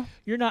 You're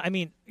not, I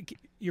mean,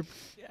 you're,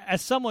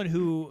 as someone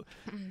who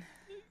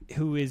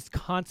is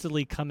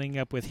constantly coming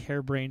up with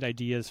harebrained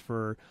ideas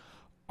for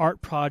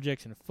art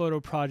projects and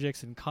photo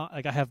projects, and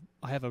like I have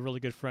a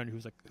really good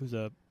friend who's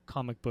a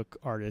comic book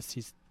artist.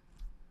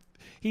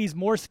 He's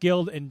more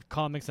skilled in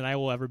comics than I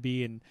will ever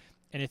be in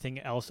anything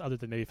else other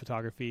than maybe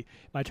photography.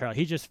 My child,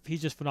 he's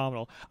just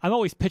phenomenal. I'm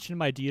always pitching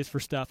him ideas for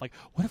stuff like,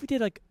 what if we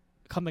did like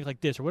a comic like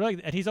this, or what?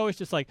 And he's always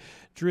just like,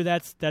 Drew,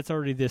 that's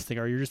already this thing,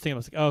 or you're just thinking. I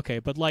was like, okay,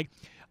 but like,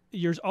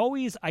 there's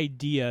always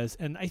ideas,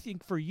 and I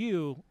think for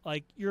you,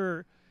 like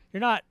you're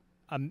not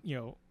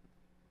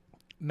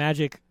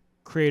Magic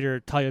creator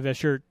Taalia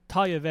Vess. You're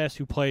Taalia Vess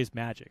who plays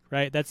Magic,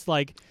 right? That's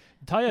like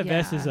Taalia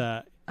Vess is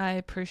I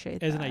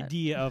appreciate as an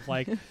idea of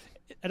like.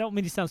 I don't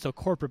mean to sound so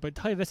corporate, but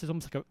Taalia Vess is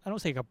almost like I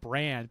don't say like a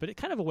brand, but it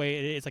kind of a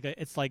way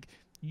it's like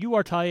you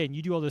are Taalia and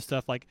you do all this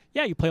stuff. Like,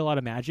 yeah, you play a lot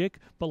of Magic,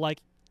 but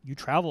like you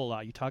travel a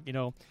lot. You talk,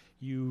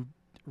 you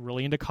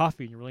really into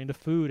coffee and you're really into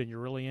food and you're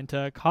really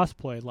into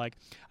cosplay. Like,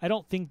 I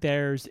don't think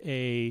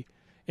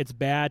it's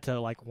bad to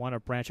like want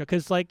to branch out,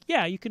 because like,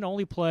 yeah, you can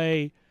only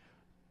play,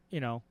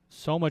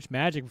 so much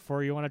Magic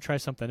before you want to try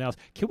something else.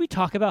 Can we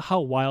talk about how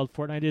wild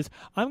Fortnite is?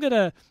 I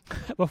love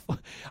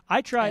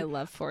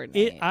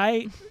Fortnite.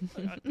 I'm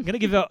going to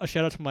give a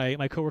shout out to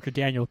my coworker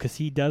Daniel, because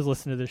he does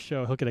listen to this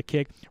show. He'll get a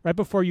kick. Right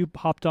before you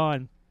hopped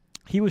on,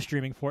 he was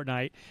streaming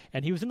Fortnite,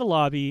 and he was in the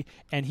lobby,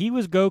 and he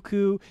was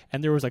Goku,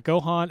 and there was a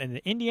Gohan and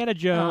an Indiana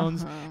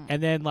Jones,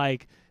 and then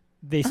like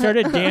they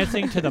started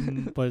dancing to the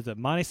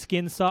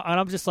Måneskin song, and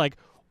I'm just like,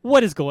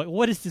 what is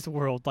this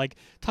world? Like,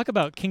 talk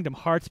about Kingdom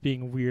Hearts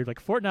being weird.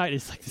 Like, Fortnite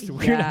is like this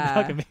weird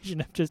amalgamation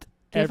of just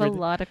everything. They have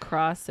a lot of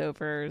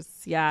crossovers.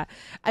 Yeah.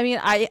 I mean,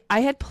 I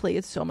had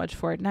played so much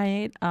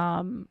Fortnite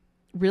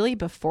really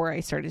before I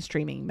started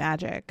streaming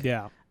Magic.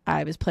 Yeah.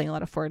 I was playing a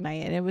lot of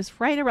Fortnite, and it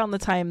was right around the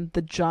time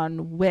the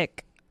John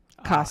Wick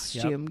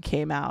costume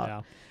came out.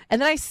 Yeah.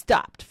 And then I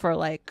stopped for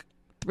like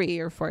 3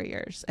 or 4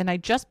 years, and I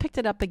just picked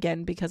it up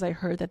again because I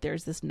heard that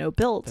there's this no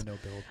build.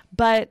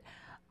 But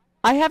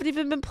I haven't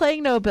even been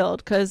playing no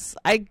build because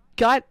I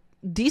got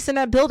decent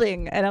at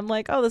building, and I'm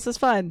like, oh, this is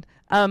fun.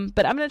 But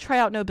I'm going to try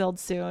out no build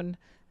soon.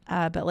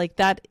 But like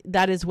that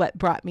is what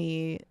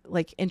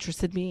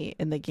interested me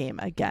in the game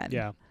again.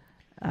 Yeah.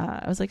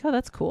 I was like, oh,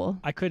 that's cool.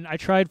 I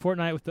tried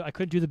Fortnite I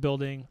couldn't do the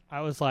building.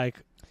 I was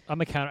like,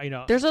 I'm a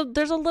counter, There's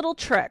a little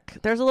trick.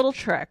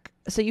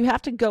 So you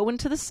have to go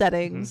into the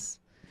settings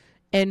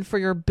And for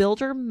your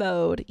builder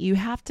mode, you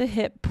have to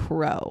hit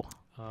pro.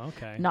 Oh,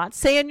 okay. Not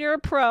saying you're a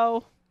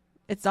pro.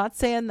 It's not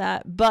saying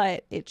that,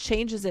 but it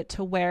changes it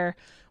to where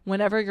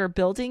whenever you're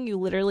building, you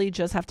literally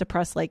just have to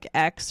press like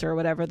X or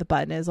whatever the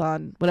button is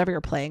on, whatever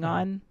you're playing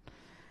on.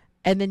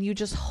 And then you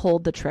just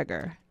hold the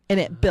trigger and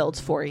it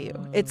builds for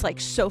you. It's like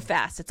so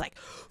fast. It's like,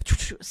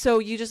 so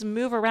you just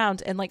move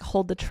around and like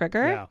hold the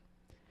trigger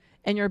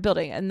and you're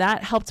building. And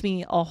that helped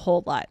me a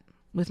whole lot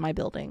with my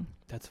building.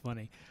 That's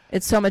funny.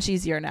 It's so much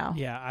easier now.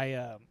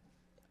 Yeah.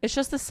 It's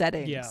just the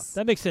settings. Yeah,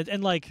 that makes sense.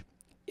 And like,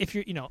 if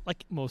you're,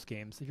 like most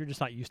games, if you're just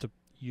not used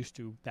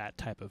to that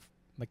type of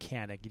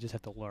mechanic, you just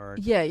have to learn.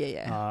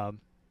 Yeah.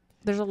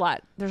 There's a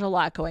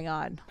lot going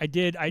on.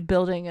 I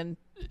building and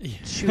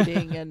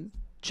shooting and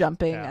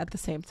jumping at the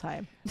same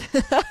time.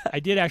 I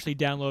did actually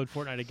download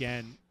Fortnite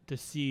again to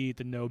see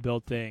the no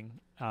build thing,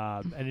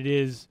 and it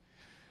is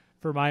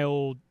for my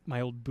old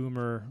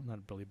boomer, not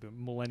really boomer,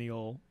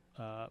 millennial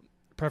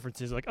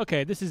preferences. Like,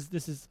 okay, this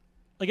is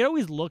like, it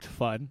always looked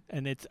fun,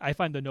 and I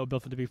find the no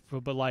build fun to be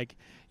fun, but like,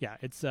 yeah,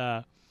 it's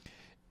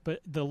but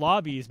the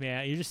lobbies,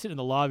 man, you're just sitting in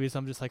the lobbies.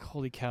 I'm just like,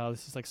 holy cow,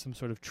 this is like some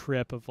sort of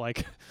trip of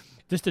like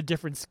just the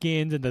different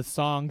skins and the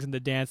songs and the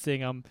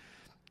dancing.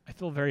 I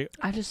feel very.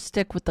 I just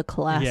stick with the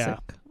classic. Yeah.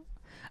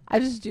 I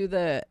just do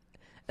the.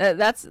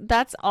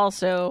 That's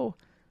also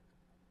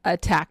a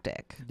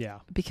tactic. Yeah.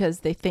 Because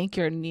they think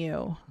you're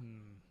new.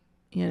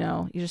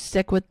 You just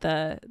stick with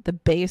the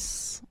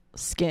base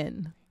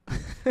skin.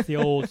 It's the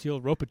old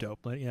rope-a-dope.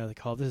 They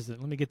call this. Let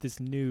me get this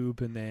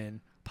noob, and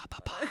then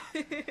pop.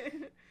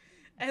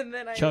 And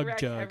then I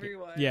wreck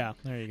everyone. Yeah,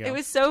 there you go. It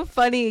was so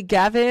funny.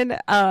 Gavin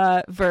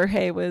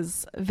Verhey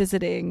was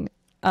visiting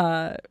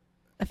a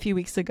few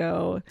weeks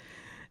ago,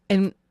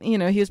 and he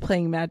was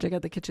playing Magic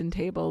at the kitchen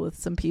table with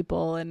some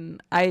people,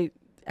 and I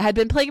had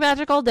been playing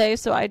Magic all day,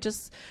 so I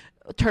just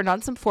turned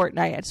on some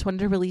Fortnite. I just wanted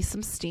to release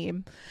some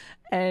steam,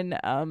 and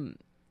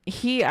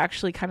he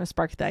actually kind of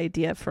sparked the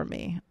idea for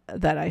me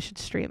that I should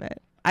stream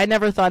it. I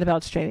never thought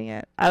about streaming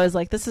it. I was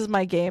like, this is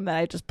my game that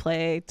I just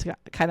play to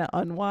kind of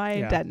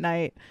unwind at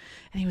night.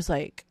 And he was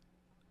like,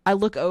 I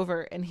look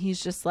over and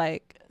he's just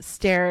like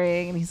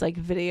staring and he's like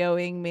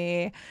videoing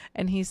me.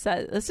 And he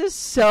said, this is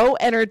so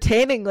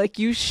entertaining. Like,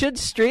 you should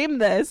stream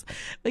this,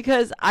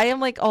 because I am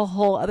like a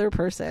whole other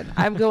person.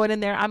 I'm going in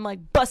there. I'm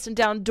like busting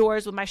down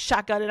doors with my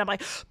shotgun and I'm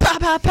like, pa,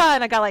 pa, pa.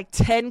 And I got like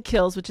 10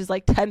 kills, which is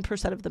like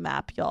 10% of the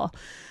map, y'all.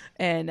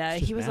 And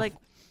he was like,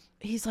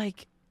 he's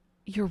like,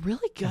 you're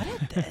really good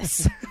at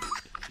this.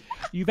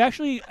 You've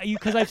actually,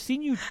 because I've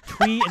seen you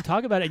tweet and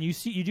talk about it, and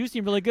you do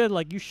seem really good.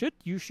 Like, you should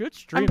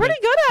stream. I'm pretty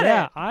good at it.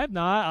 Yeah, I'm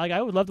not. Like,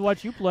 I would love to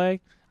watch you play.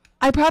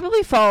 I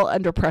probably fall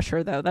under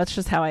pressure though. That's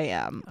just how I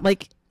am.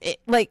 Like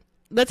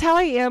that's how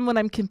I am when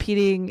I'm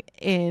competing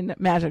in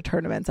Magic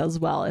tournaments as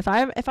well. If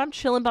I'm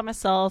chilling by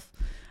myself,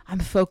 I'm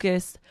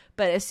focused.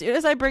 But as soon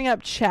as I bring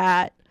up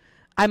chat,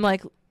 I'm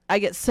like, I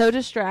get so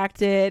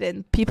distracted,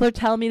 and people are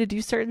telling me to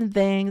do certain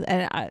things,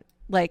 and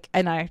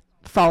I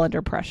fall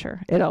under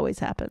pressure. It always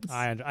happens.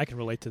 I can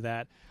relate to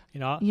that.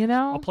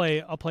 I'll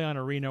play on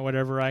Arena or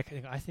whatever. I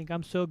think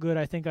I'm so good.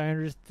 I think I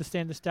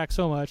understand the stack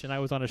so much. And I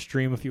was on a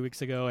stream a few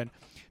weeks ago and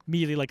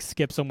immediately like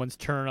skipped someone's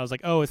turn. I was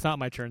like, oh, it's not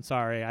my turn.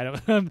 Sorry.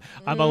 I'm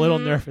a little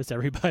nervous,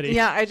 everybody.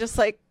 Yeah, I just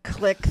like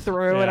click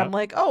through and I'm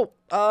like, oh,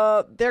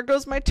 there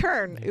goes my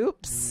turn.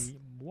 Oops.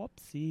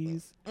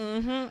 Whoopsies.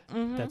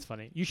 That's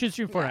funny. You should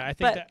stream Fortnite. I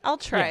think I'll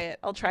try it.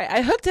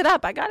 I hooked it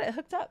up. I got it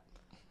hooked up.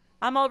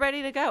 I'm all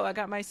ready to go. I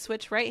got my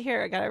Switch right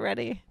here. I got it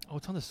ready. Oh,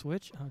 it's on the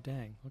Switch? Oh,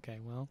 dang. Okay,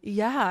 well.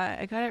 Yeah,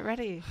 I got it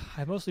ready.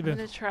 I've mostly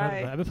been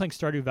try. I've been playing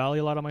Stardew Valley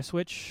a lot on my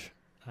Switch.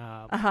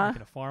 Making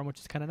a farm, which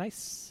is kind of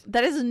nice.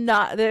 That's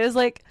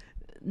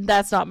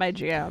not my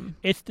jam.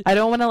 I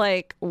don't want to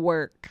like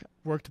work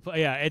to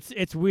play. Yeah,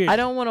 it's weird. I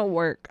don't want to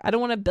work. I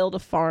don't want to build a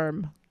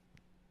farm.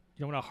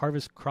 You don't want to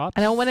harvest crops?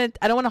 I don't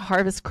want to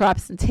harvest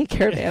crops and take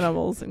care of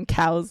animals and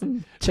cows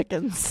and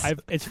chickens.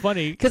 It's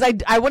funny because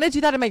I want to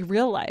do that in my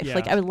real life. Yeah.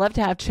 Like, I would love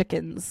to have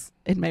chickens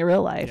in my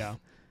real life. Yeah.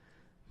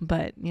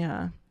 But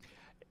yeah,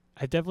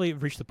 I definitely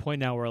reached the point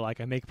now where like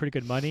I make pretty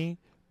good money,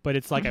 but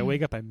it's like I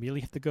wake up, I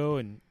immediately have to go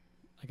and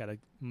I gotta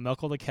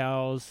milk all the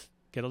cows,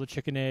 get all the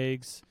chicken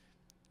eggs,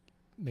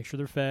 make sure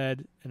they're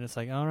fed, and it's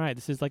like, all right,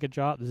 this is like a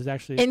job. This is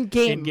actually in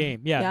game. In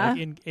game, yeah.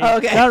 Yeah?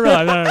 Like okay. Not real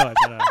life.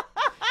 No.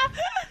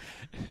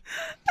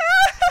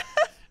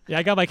 Yeah,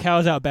 I got my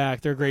cows out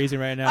back. They're grazing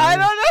right now. I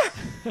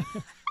don't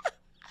know.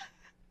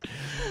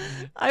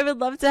 I would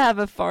love to have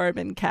a farm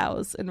and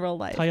cows in real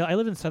life. I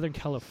live in Southern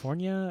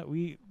California.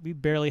 We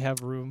barely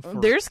have room for.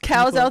 There's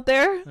cows out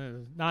there.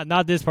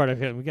 Not this part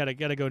of it. We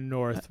gotta go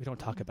north. We don't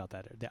talk about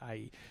that.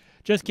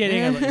 Just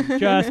kidding.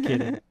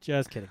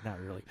 Just kidding. Not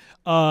really.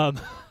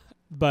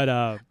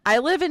 But I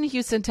live in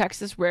Houston,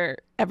 Texas, where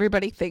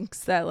everybody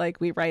thinks that like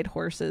we ride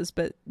horses,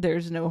 but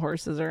there's no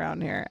horses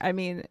around here. I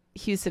mean,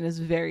 Houston is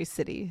very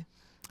city.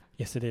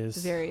 Yes, it is.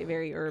 Very,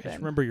 very urban. I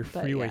just remember your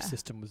freeway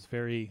system was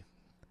very.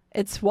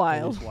 It's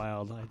wild. It was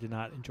wild. I did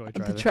not enjoy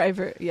driving. The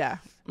driver, yeah.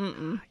 Yeah,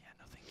 no,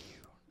 thank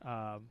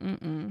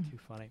you. Too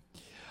funny.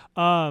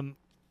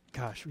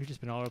 Gosh, we've just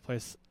been all over the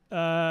place.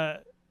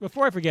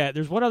 before I forget,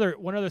 there's one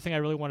other thing I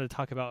really wanted to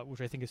talk about,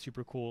 which I think is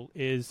super cool.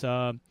 Is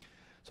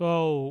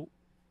so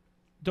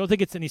don't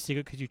think it's any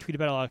secret because you tweet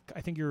about it a lot.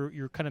 I think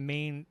your kind of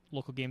main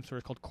local game store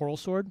is called Coral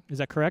Sword. Is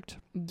that correct?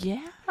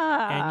 Yeah.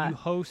 And you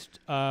host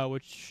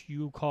which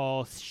you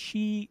call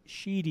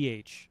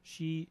SheDH.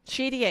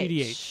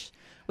 SheDH,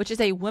 which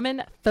is a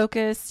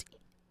women-focused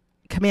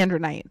Commander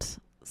night.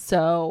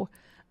 So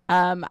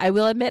I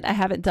will admit I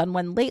haven't done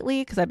one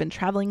lately because I've been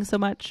traveling so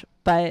much,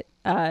 but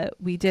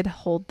we did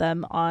hold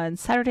them on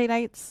Saturday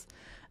nights.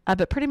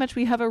 But pretty much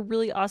we have a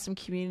really awesome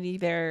community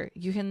there.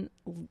 You can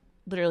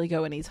literally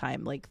go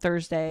anytime, like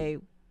Thursday,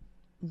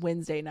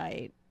 Wednesday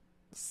night,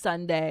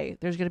 Sunday.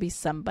 There's going to be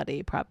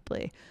somebody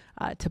probably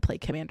to play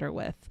Commander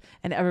with.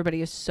 And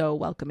everybody is so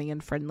welcoming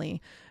and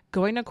friendly.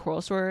 Going to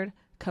Coral Sword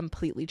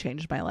completely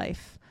changed my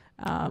life.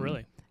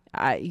 Really?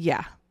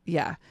 Yeah.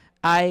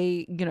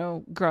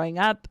 Growing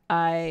up,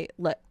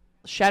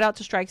 shout out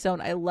to Strike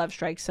Zone. I love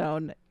Strike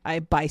Zone. I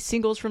buy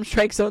singles from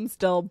Strike Zone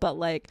still, but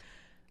like,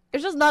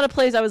 it's just not a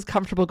place I was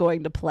comfortable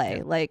going to play.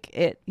 Yeah. Like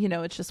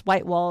it's just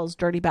white walls,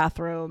 dirty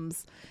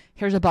bathrooms.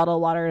 Here's a bottle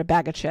of water and a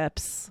bag of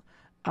chips.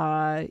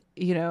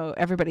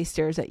 Everybody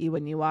stares at you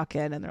when you walk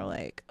in and they're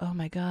like, oh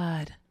my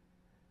God,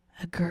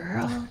 a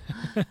girl.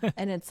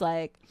 And it's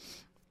like,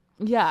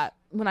 yeah,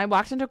 when I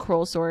walked into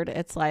Coral Sword,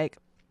 it's like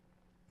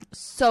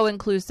so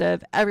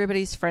inclusive.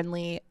 Everybody's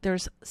friendly.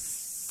 There's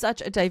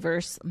such a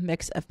diverse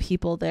mix of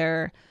people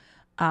there.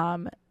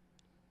 I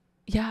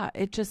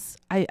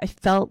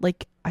felt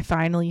like I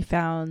finally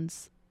found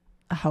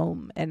a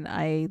home, and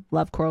I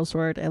love Coral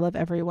Sword. I love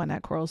everyone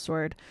at Coral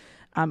Sword.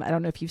 I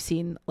don't know if you've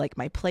seen like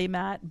my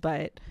playmat,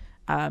 but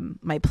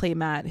my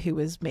playmat, who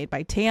was made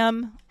by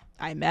Tam,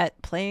 I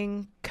met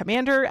playing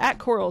Commander at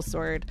Coral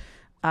Sword.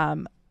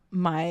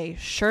 My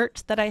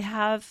shirt that I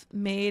have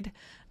made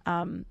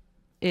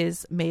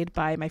is made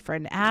by my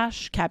friend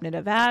Ash, Cabinet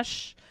of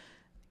Ashes,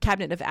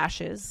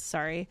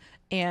 sorry.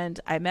 And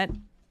I met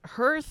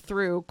her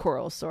through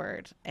Coral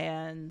Sword,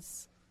 and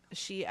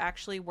she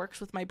actually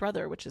works with my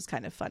brother, which is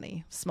kind of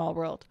funny. Small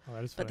world. Oh,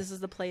 that is but funny. this is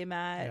the playmat.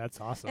 Yeah,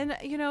 that's awesome.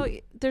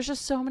 And there's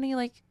just so many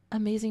like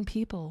amazing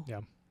people.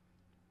 Yeah.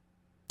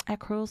 At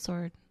Coral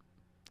Sword.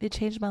 It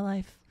changed my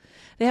life.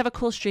 They have a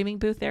cool streaming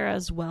booth there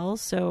as well.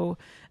 So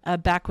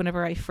back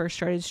whenever I first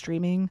started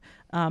streaming,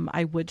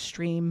 I would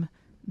stream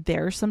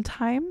there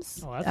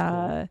sometimes. Oh, that's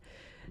cool.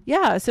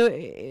 Yeah, so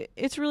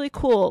it's really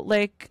cool.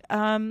 Like,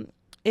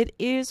 it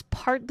is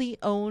partly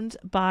owned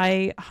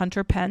by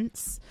Hunter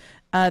Pence.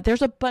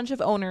 There's a bunch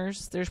of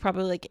owners. There's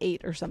probably like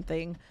 8 or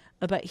something,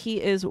 but he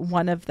is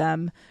one of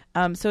them.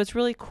 So it's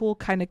really cool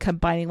kind of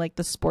combining like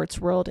the sports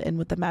world and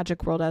with the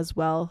magic world as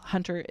well.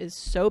 Hunter is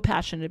so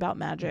passionate about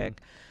magic.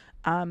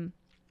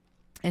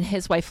 And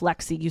his wife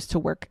Lexi used to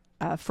work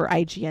for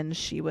IGN.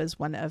 She was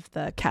one of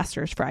the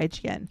casters for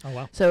IGN. Oh,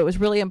 wow. So it was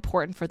really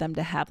important for them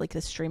to have like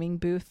the streaming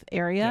booth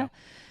area.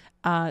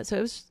 Yeah. So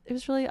it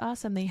was really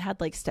awesome. They had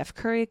like Steph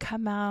Curry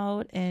come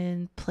out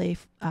and play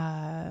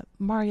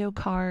Mario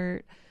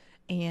Kart,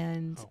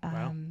 and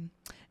wow.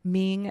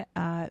 Ming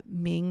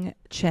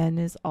Chen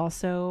is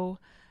also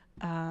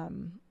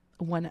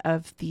one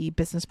of the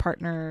business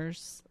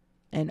partners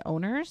and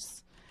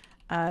owners.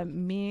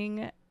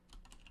 Ming,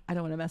 I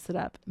don't want to mess it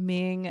up.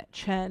 Ming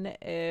Chen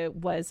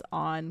was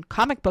on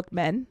Comic Book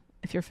Men,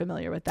 if you're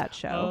familiar with that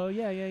show. Oh,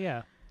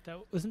 yeah. That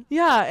wasn't.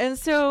 Yeah, and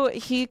so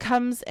he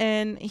comes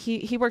in.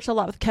 He works a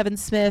lot with Kevin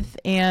Smith,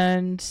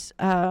 and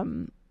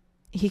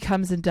he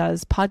comes and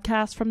does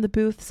podcasts from the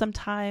booth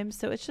sometimes.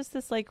 So it's just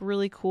this like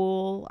really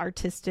cool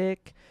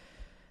artistic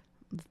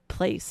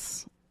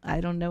place.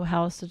 I don't know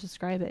how else to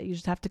describe it. You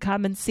just have to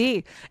come and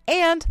see.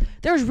 And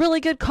there's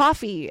really good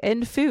coffee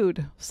and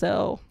food.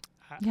 So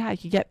yeah,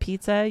 you get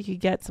pizza, you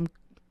get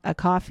a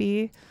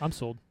coffee. I'm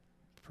sold.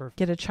 Perfect.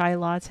 Get a chai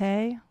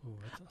latte. Ooh,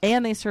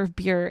 and they serve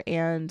beer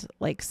and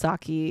like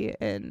sake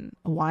and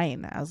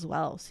wine as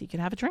well. So you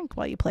can have a drink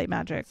while you play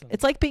Magic.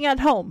 It's like being at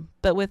home,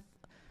 but with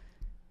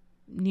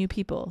new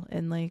people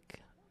and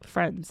like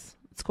friends.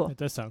 It's cool. It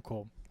does sound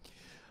cool.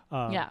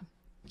 Yeah.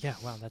 Yeah.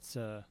 Wow. That's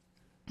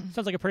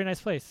sounds like a pretty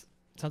nice place.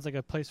 Sounds like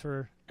a place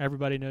where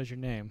everybody knows your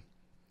name.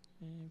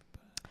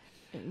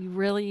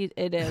 Really,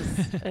 it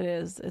is. It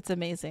is. It's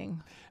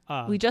amazing.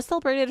 We just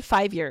celebrated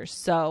 5 years.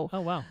 So.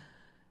 Oh, wow.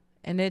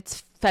 And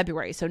it's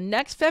February. So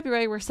next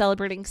February, we're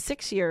celebrating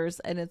 6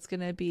 years, and it's going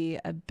to be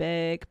a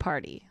big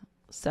party.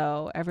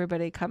 So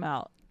everybody come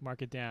out.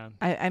 Mark it down.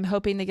 I'm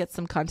hoping to get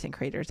some content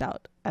creators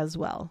out as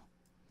well.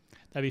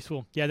 That'd be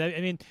cool. Yeah.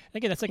 Again,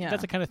 that's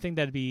the kind of thing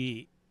that'd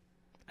be,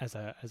 as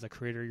a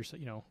creator,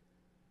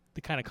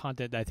 the kind of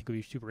content that I think would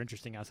be super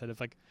interesting outside of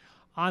like,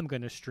 I'm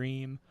going to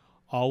stream.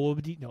 All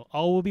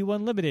will be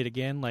one limited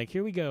again. Like,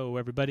 here we go,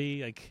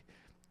 everybody. Like,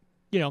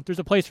 there's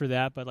a place for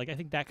that, but like I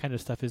think that kind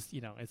of stuff is,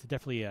 it's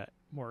definitely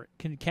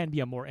can be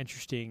a more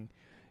interesting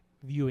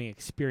viewing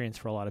experience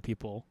for a lot of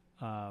people.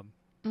 Kind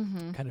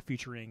of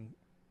featuring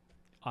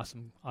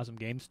awesome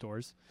game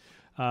stores.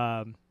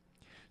 So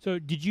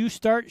did you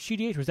start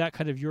SheDH? Was that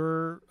kind of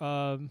your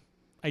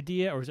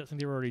idea, or was that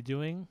something you were already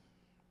doing?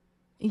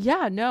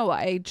 Yeah, no,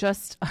 I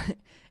just,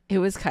 it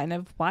was kind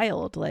of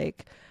wild.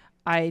 Like,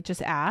 I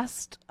just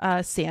asked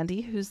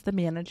Sandy, who's the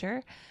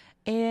manager,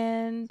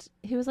 and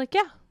he was like,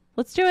 yeah,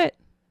 let's do it.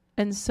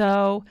 And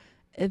so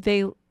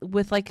they,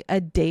 with like a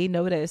day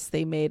notice,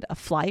 they made a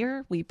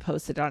flyer. We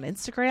posted it on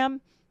Instagram,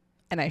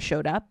 and I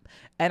showed up,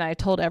 and I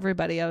told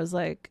everybody, I was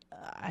like,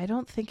 I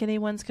don't think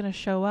anyone's going to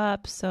show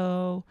up.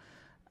 So,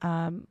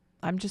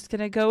 I'm just going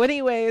to go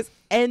anyways.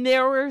 And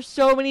there were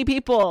so many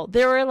people.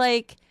 There were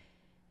like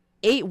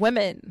 8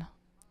 women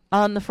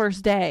on the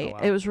first day. Oh, wow.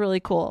 It was really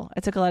cool. I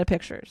took a lot of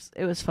pictures.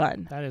 It was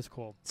fun. That is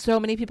cool. So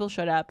many people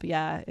showed up.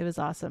 Yeah, it was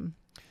awesome.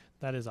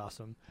 That is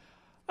awesome.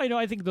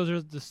 I think those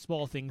are the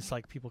small things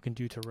like people can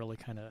do to really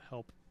kind of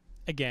help.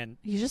 Again,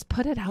 You just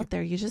put it out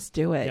there. You just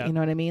do it. Yeah. You know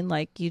what I mean?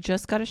 Like, you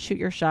just got to shoot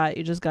your shot.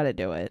 You just got to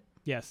do it.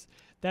 yes,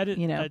 that is.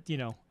 You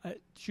know.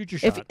 Shoot your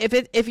If shot.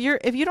 if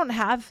you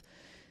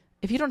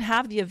don't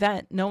have the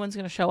event, no one's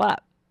going to show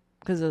up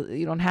because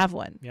you don't have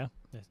one. Yeah.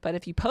 Yes. But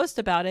if you post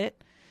about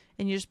it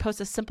and you just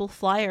post a simple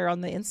flyer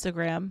on the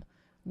Instagram,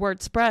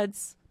 word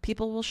spreads,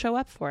 people will show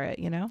up for it,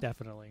 you know?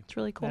 Definitely. It's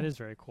really cool. That is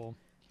very cool.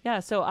 Yeah,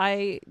 so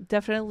I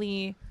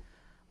definitely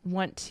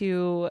want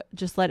to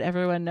just let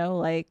everyone know,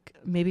 like,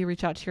 maybe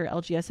reach out to your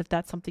LGS if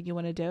that's something you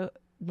wanted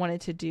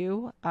to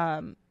do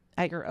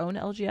at your own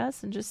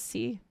LGS, and just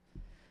see,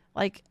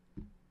 like,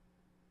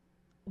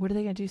 what are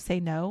they going to do?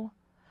 Say no?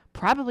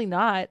 Probably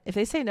not. If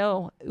they say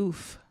no,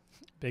 oof.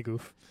 Big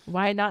oof.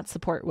 Why not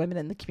support women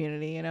in the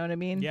community? You know what I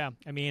mean? Yeah.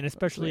 I mean,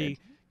 especially Weird.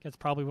 that's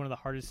probably one of the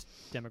hardest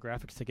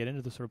demographics to get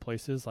into those sort of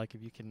places. Like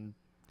if you can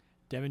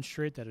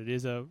demonstrate that it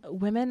is a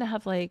Women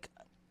have, like,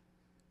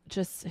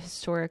 just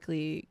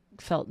historically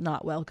felt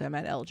not welcome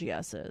at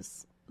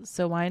LGSs.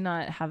 So why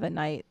not have a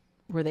night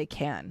where they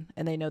can,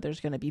 and they know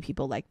there's going to be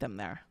people like them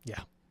there?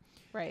 Yeah.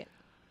 Right.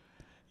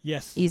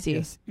 yes, Easy.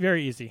 yes,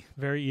 very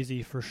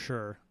easy for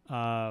sure.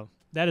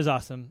 That is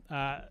awesome.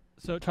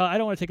 So Taalia, I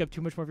don't want to take up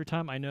too much more of your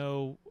time. I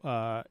know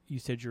you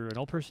said you're an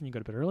old person, you go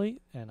to bed early,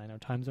 and I know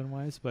time zone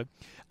wise, but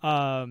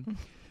don't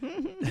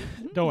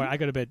worry, I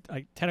go to bed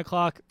like 10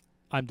 o'clock.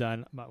 I'm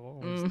done. I'm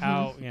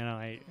out.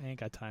 I ain't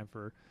got time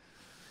for.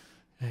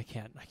 I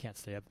can't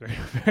stay up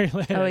very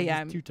late. Oh, I'm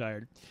yeah. just too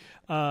tired.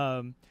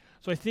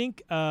 So I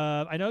think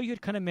I know you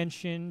had kind of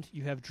mentioned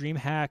you have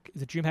DreamHack.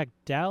 Is it DreamHack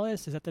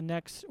Dallas? Is that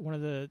one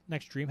of the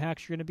next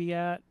DreamHacks you're going to be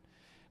at?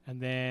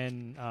 And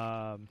then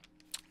I'll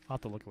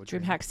have to look at what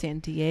DreamHack San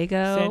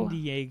Diego. San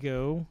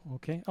Diego.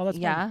 Okay. Oh, that's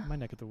Yeah. my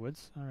neck of the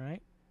woods. All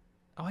right.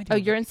 Oh, I do. Oh,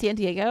 you're in San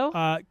Diego?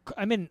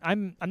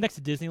 I'm next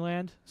to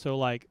Disneyland, so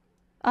like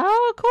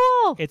Oh,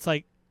 cool. it's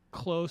like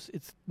close.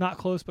 It's not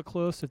close, but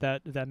close. If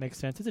that makes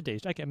sense. It's a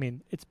day's. I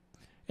mean,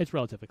 it's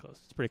relatively close.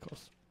 It's pretty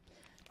close.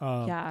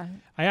 Yeah.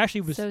 I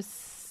actually was. So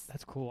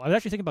That's cool. I was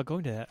actually thinking about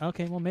going to that.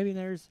 Okay, well maybe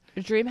there's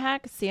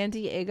DreamHack San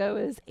Diego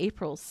is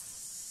April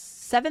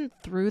 7th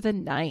through the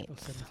 9th.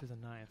 7th through the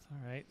 9th.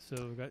 All right,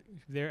 so we got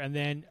there, and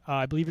then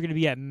I believe you're going to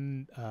be at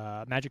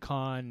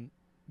MagicCon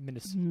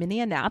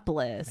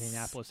Minneapolis.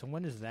 Minneapolis. And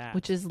when is that?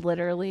 Which is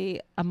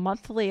literally a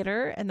month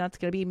later, and that's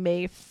going to be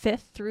May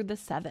 5th through the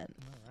 7th.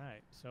 All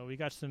right. So we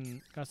got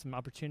some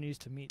opportunities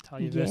to meet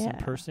Taalia Vess in Yeah.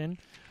 person.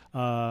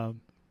 Gosh,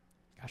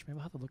 maybe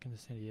I'll have to look into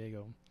San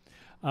Diego.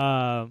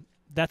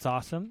 That's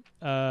awesome.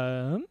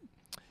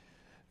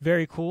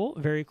 Very cool.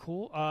 Very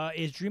cool.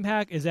 Is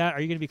DreamHack, are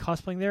you going to be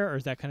cosplaying there, or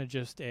is that kind of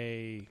just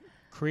a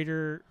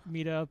creator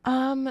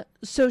meetup?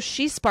 So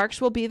She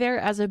Sparks will be there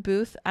as a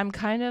booth. I'm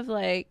kind of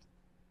like,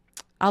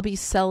 I'll be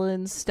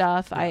selling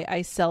stuff. Yeah.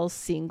 I sell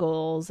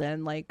singles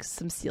and like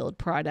some sealed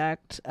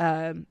product,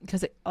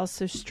 because I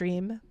also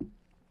stream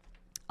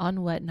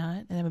on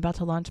Whatnot, and I'm about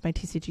to launch my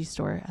TCG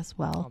store as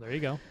well. Oh, there you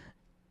go.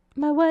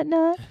 My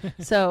Whatnot.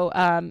 So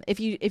if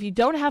you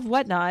don't have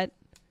Whatnot,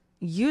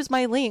 use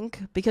my link,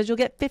 because you'll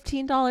get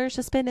 $15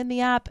 to spend in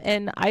the app.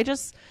 And I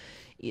just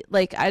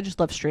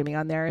love streaming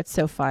on there. It's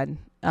so fun.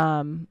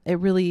 It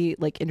really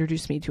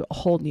introduced me to a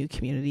whole new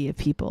community of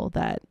people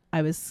that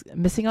I was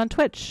missing on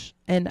Twitch.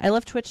 And I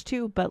love Twitch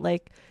too, but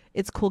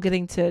it's cool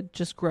getting to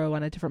just grow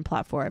on a different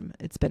platform.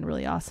 It's been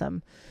really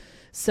awesome.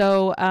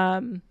 So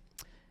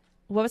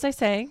what was I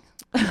saying?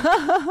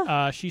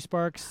 She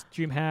Sparks,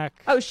 DreamHack.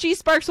 Oh, She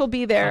Sparks will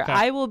be there. Okay.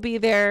 I will be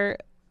there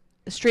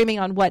streaming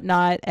on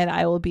Whatnot, and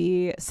I will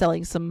be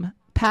selling some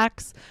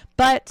packs.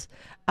 But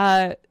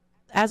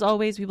as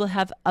always, we will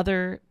have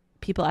other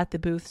people at the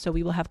booth. So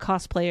we will have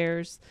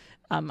cosplayers.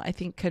 I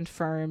think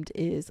confirmed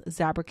is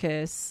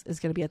Zabricus is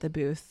going to be at the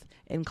booth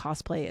in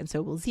cosplay, and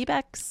so will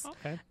Zebex.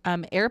 Okay.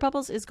 Air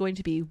Bubbles is going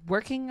to be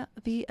working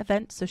the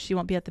event, so she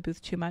won't be at the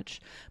booth too much.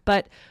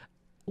 But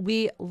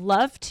we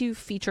love to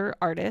feature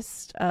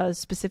artists,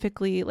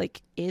 specifically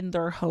in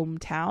their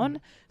hometown.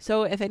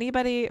 So if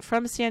anybody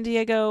from San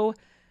Diego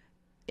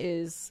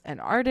is an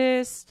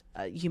artist,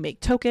 you make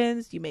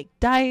tokens, you make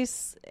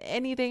dice,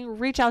 anything,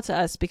 reach out to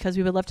us, because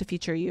we would love to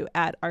feature you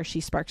at our She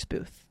Sparks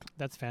booth.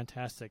 That's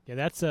fantastic. Yeah,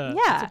 that's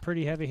a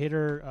pretty heavy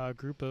hitter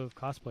group of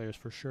cosplayers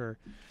for sure.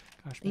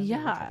 Gosh, man,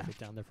 Yeah. I'll get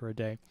down there for a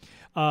day.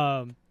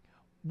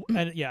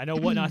 And yeah, I know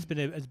Whatnot's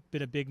has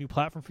been a big new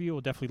platform for you.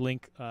 We'll definitely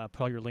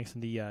put all your links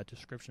in the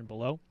description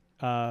below.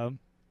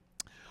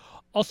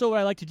 Also, what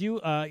I like to do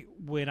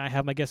when I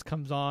have my guest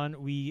comes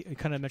on, we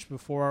kind of mentioned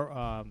before,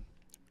 I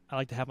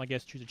like to have my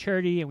guests choose a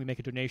charity and we make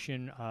a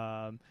donation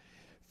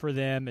for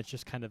them. It's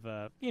just kind of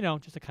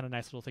just a kind of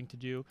nice little thing to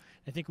do.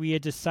 I think we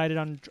had decided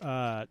on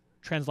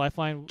Trans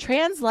Lifeline.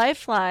 Trans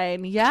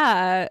Lifeline,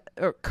 yeah.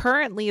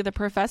 Currently, the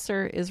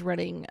professor is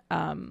running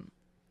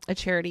a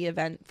charity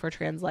event for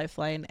Trans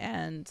Lifeline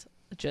and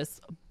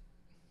just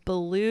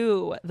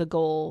blew the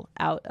goal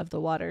out of the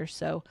water.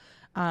 So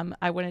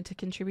I wanted to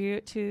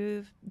contribute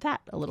to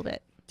that a little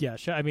bit. Yeah,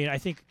 I mean, I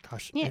think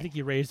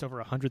you raised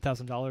over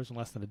 $100,000 in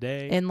less than a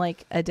day. In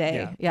like a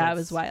day, yeah, it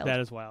was wild. That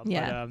is wild.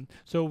 Yeah. But,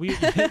 so we,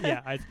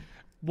 I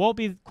won't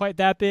be quite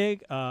that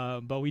big,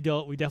 but we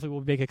definitely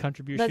will make a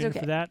contribution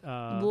for that.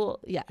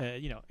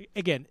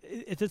 Again,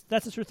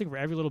 that's the sort of thing where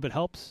every little bit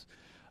helps.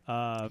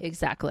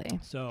 Exactly.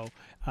 So,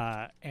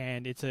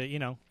 and it's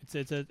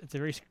a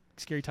very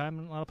scary time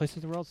in a lot of places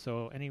in the world.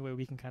 So anyway,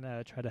 we can kind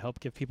of try to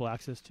help give people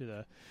access to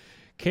the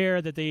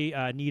care that they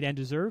need and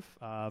deserve.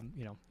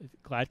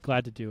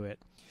 Glad to do it.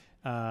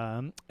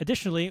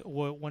 Additionally,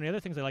 one of the other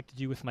things I like to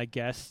do with my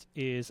guests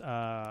is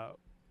I'm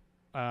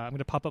going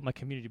to pop up my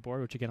community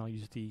board, which again I'll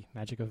use the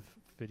magic of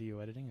video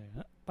editing,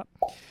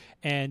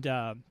 and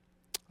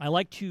I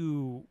like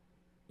to.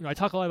 I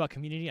talk a lot about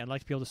community. I'd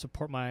like to be able to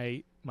support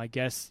my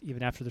guests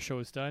even after the show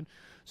is done.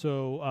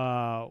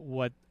 So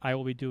what I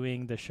will be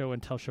doing, the show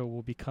and tell show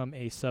will become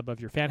a sub of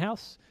your fan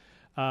house.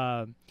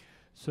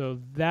 So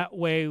that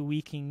way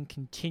we can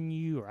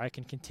continue, or I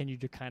can continue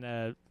to kind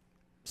of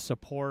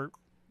support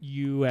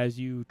you as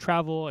you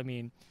travel. I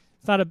mean,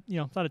 it's not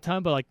a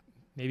ton, but like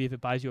maybe if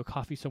it buys you a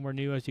coffee somewhere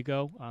new as you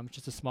go, it's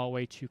just a small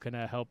way to kind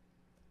of help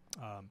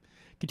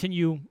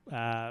continue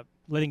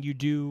letting you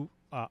do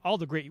all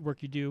the great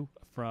work you do,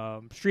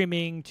 from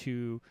streaming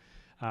to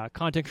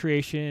content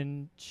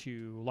creation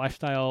to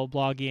lifestyle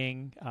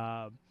blogging.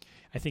 I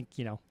think,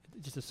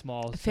 just a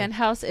small... Fan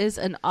House is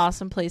an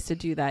awesome place to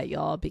do that,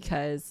 y'all,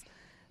 because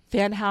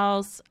Fan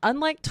House,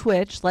 unlike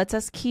Twitch, lets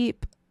us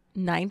keep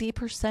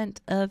 90%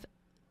 of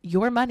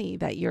your money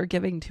that you're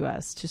giving to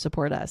us to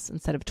support us,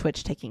 instead of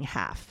Twitch taking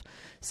half.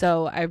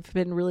 So I've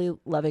been really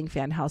loving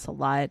Fan House a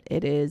lot.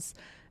 It is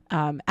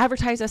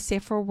advertised as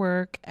safe for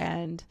work,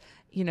 and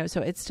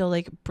so it's still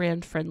like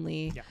brand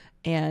friendly. Yeah.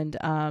 And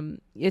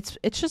it's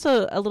just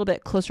a little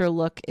bit closer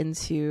look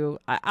into.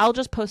 I'll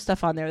just post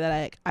stuff on there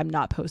that I'm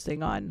not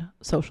posting on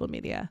social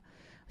media.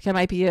 Like it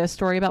might be a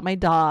story about my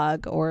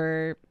dog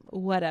or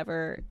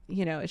whatever.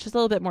 It's just a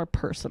little bit more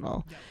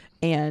personal.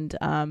 Yeah.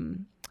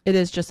 And it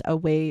is just a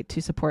way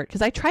to support,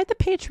 because I tried the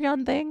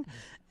Patreon thing,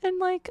 and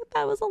like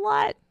that was a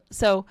lot.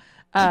 So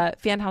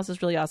Fan House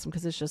is really awesome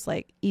because it's just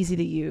like easy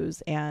to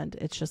use, and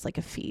it's just like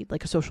a feed,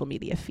 like a social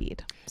media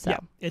feed. So yeah,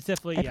 it's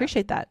definitely. I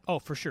appreciate that. Oh,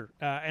 for sure.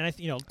 And I,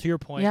 to your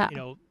point,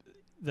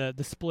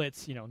 the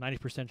splits,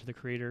 90% to the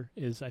creator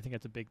is, I think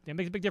it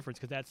makes a big difference,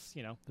 because that's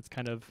that's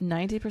kind of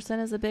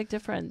 90% is a big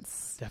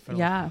difference. Definitely.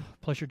 Yeah.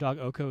 Plus your dog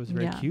Oko is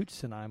very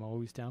cute, and I'm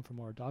always down for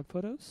more dog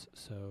photos.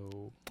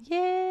 So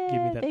yeah,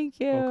 give me that thank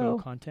you. Oko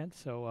content.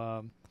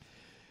 So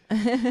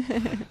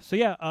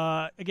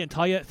again,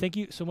 Taalia, thank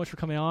you so much for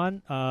coming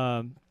on.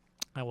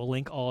 I will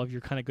link all of your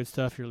kind of good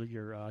stuff,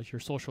 your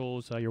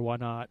socials, your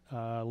whatnot,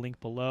 link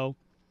below.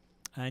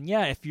 And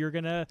yeah, if you're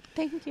gonna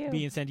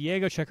be in San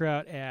Diego, check her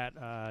out at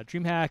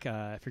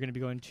DreamHack. If you're gonna be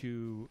going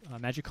to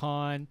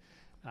MagicCon,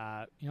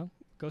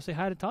 go say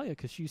hi to Taalia,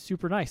 because she's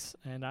super nice.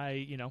 And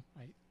I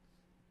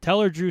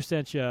tell her Drew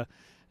sent you.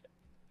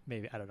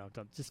 Maybe, I don't know.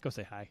 Just go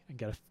say hi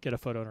and get a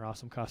photo in her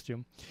awesome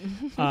costume.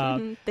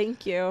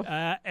 Thank you.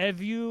 If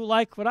you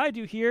like what I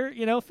do here,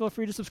 feel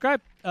free to subscribe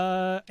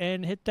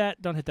and hit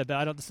that. Don't hit that bell.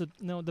 I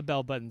don't. The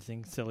bell button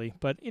thing silly.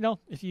 But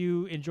if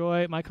you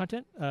enjoy my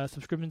content,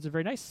 subscriptions are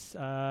very nice.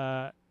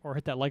 Or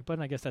hit that like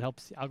button. I guess that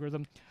helps the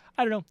algorithm.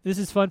 I don't know. This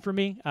is fun for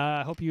me.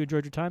 I hope you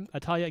enjoyed your time.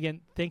 Taalia, again,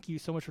 thank you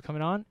so much for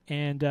coming on,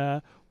 and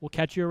we'll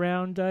catch you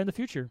around in the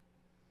future.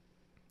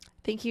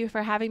 Thank you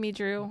for having me,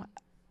 Drew.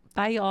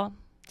 Bye, y'all.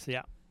 See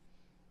ya.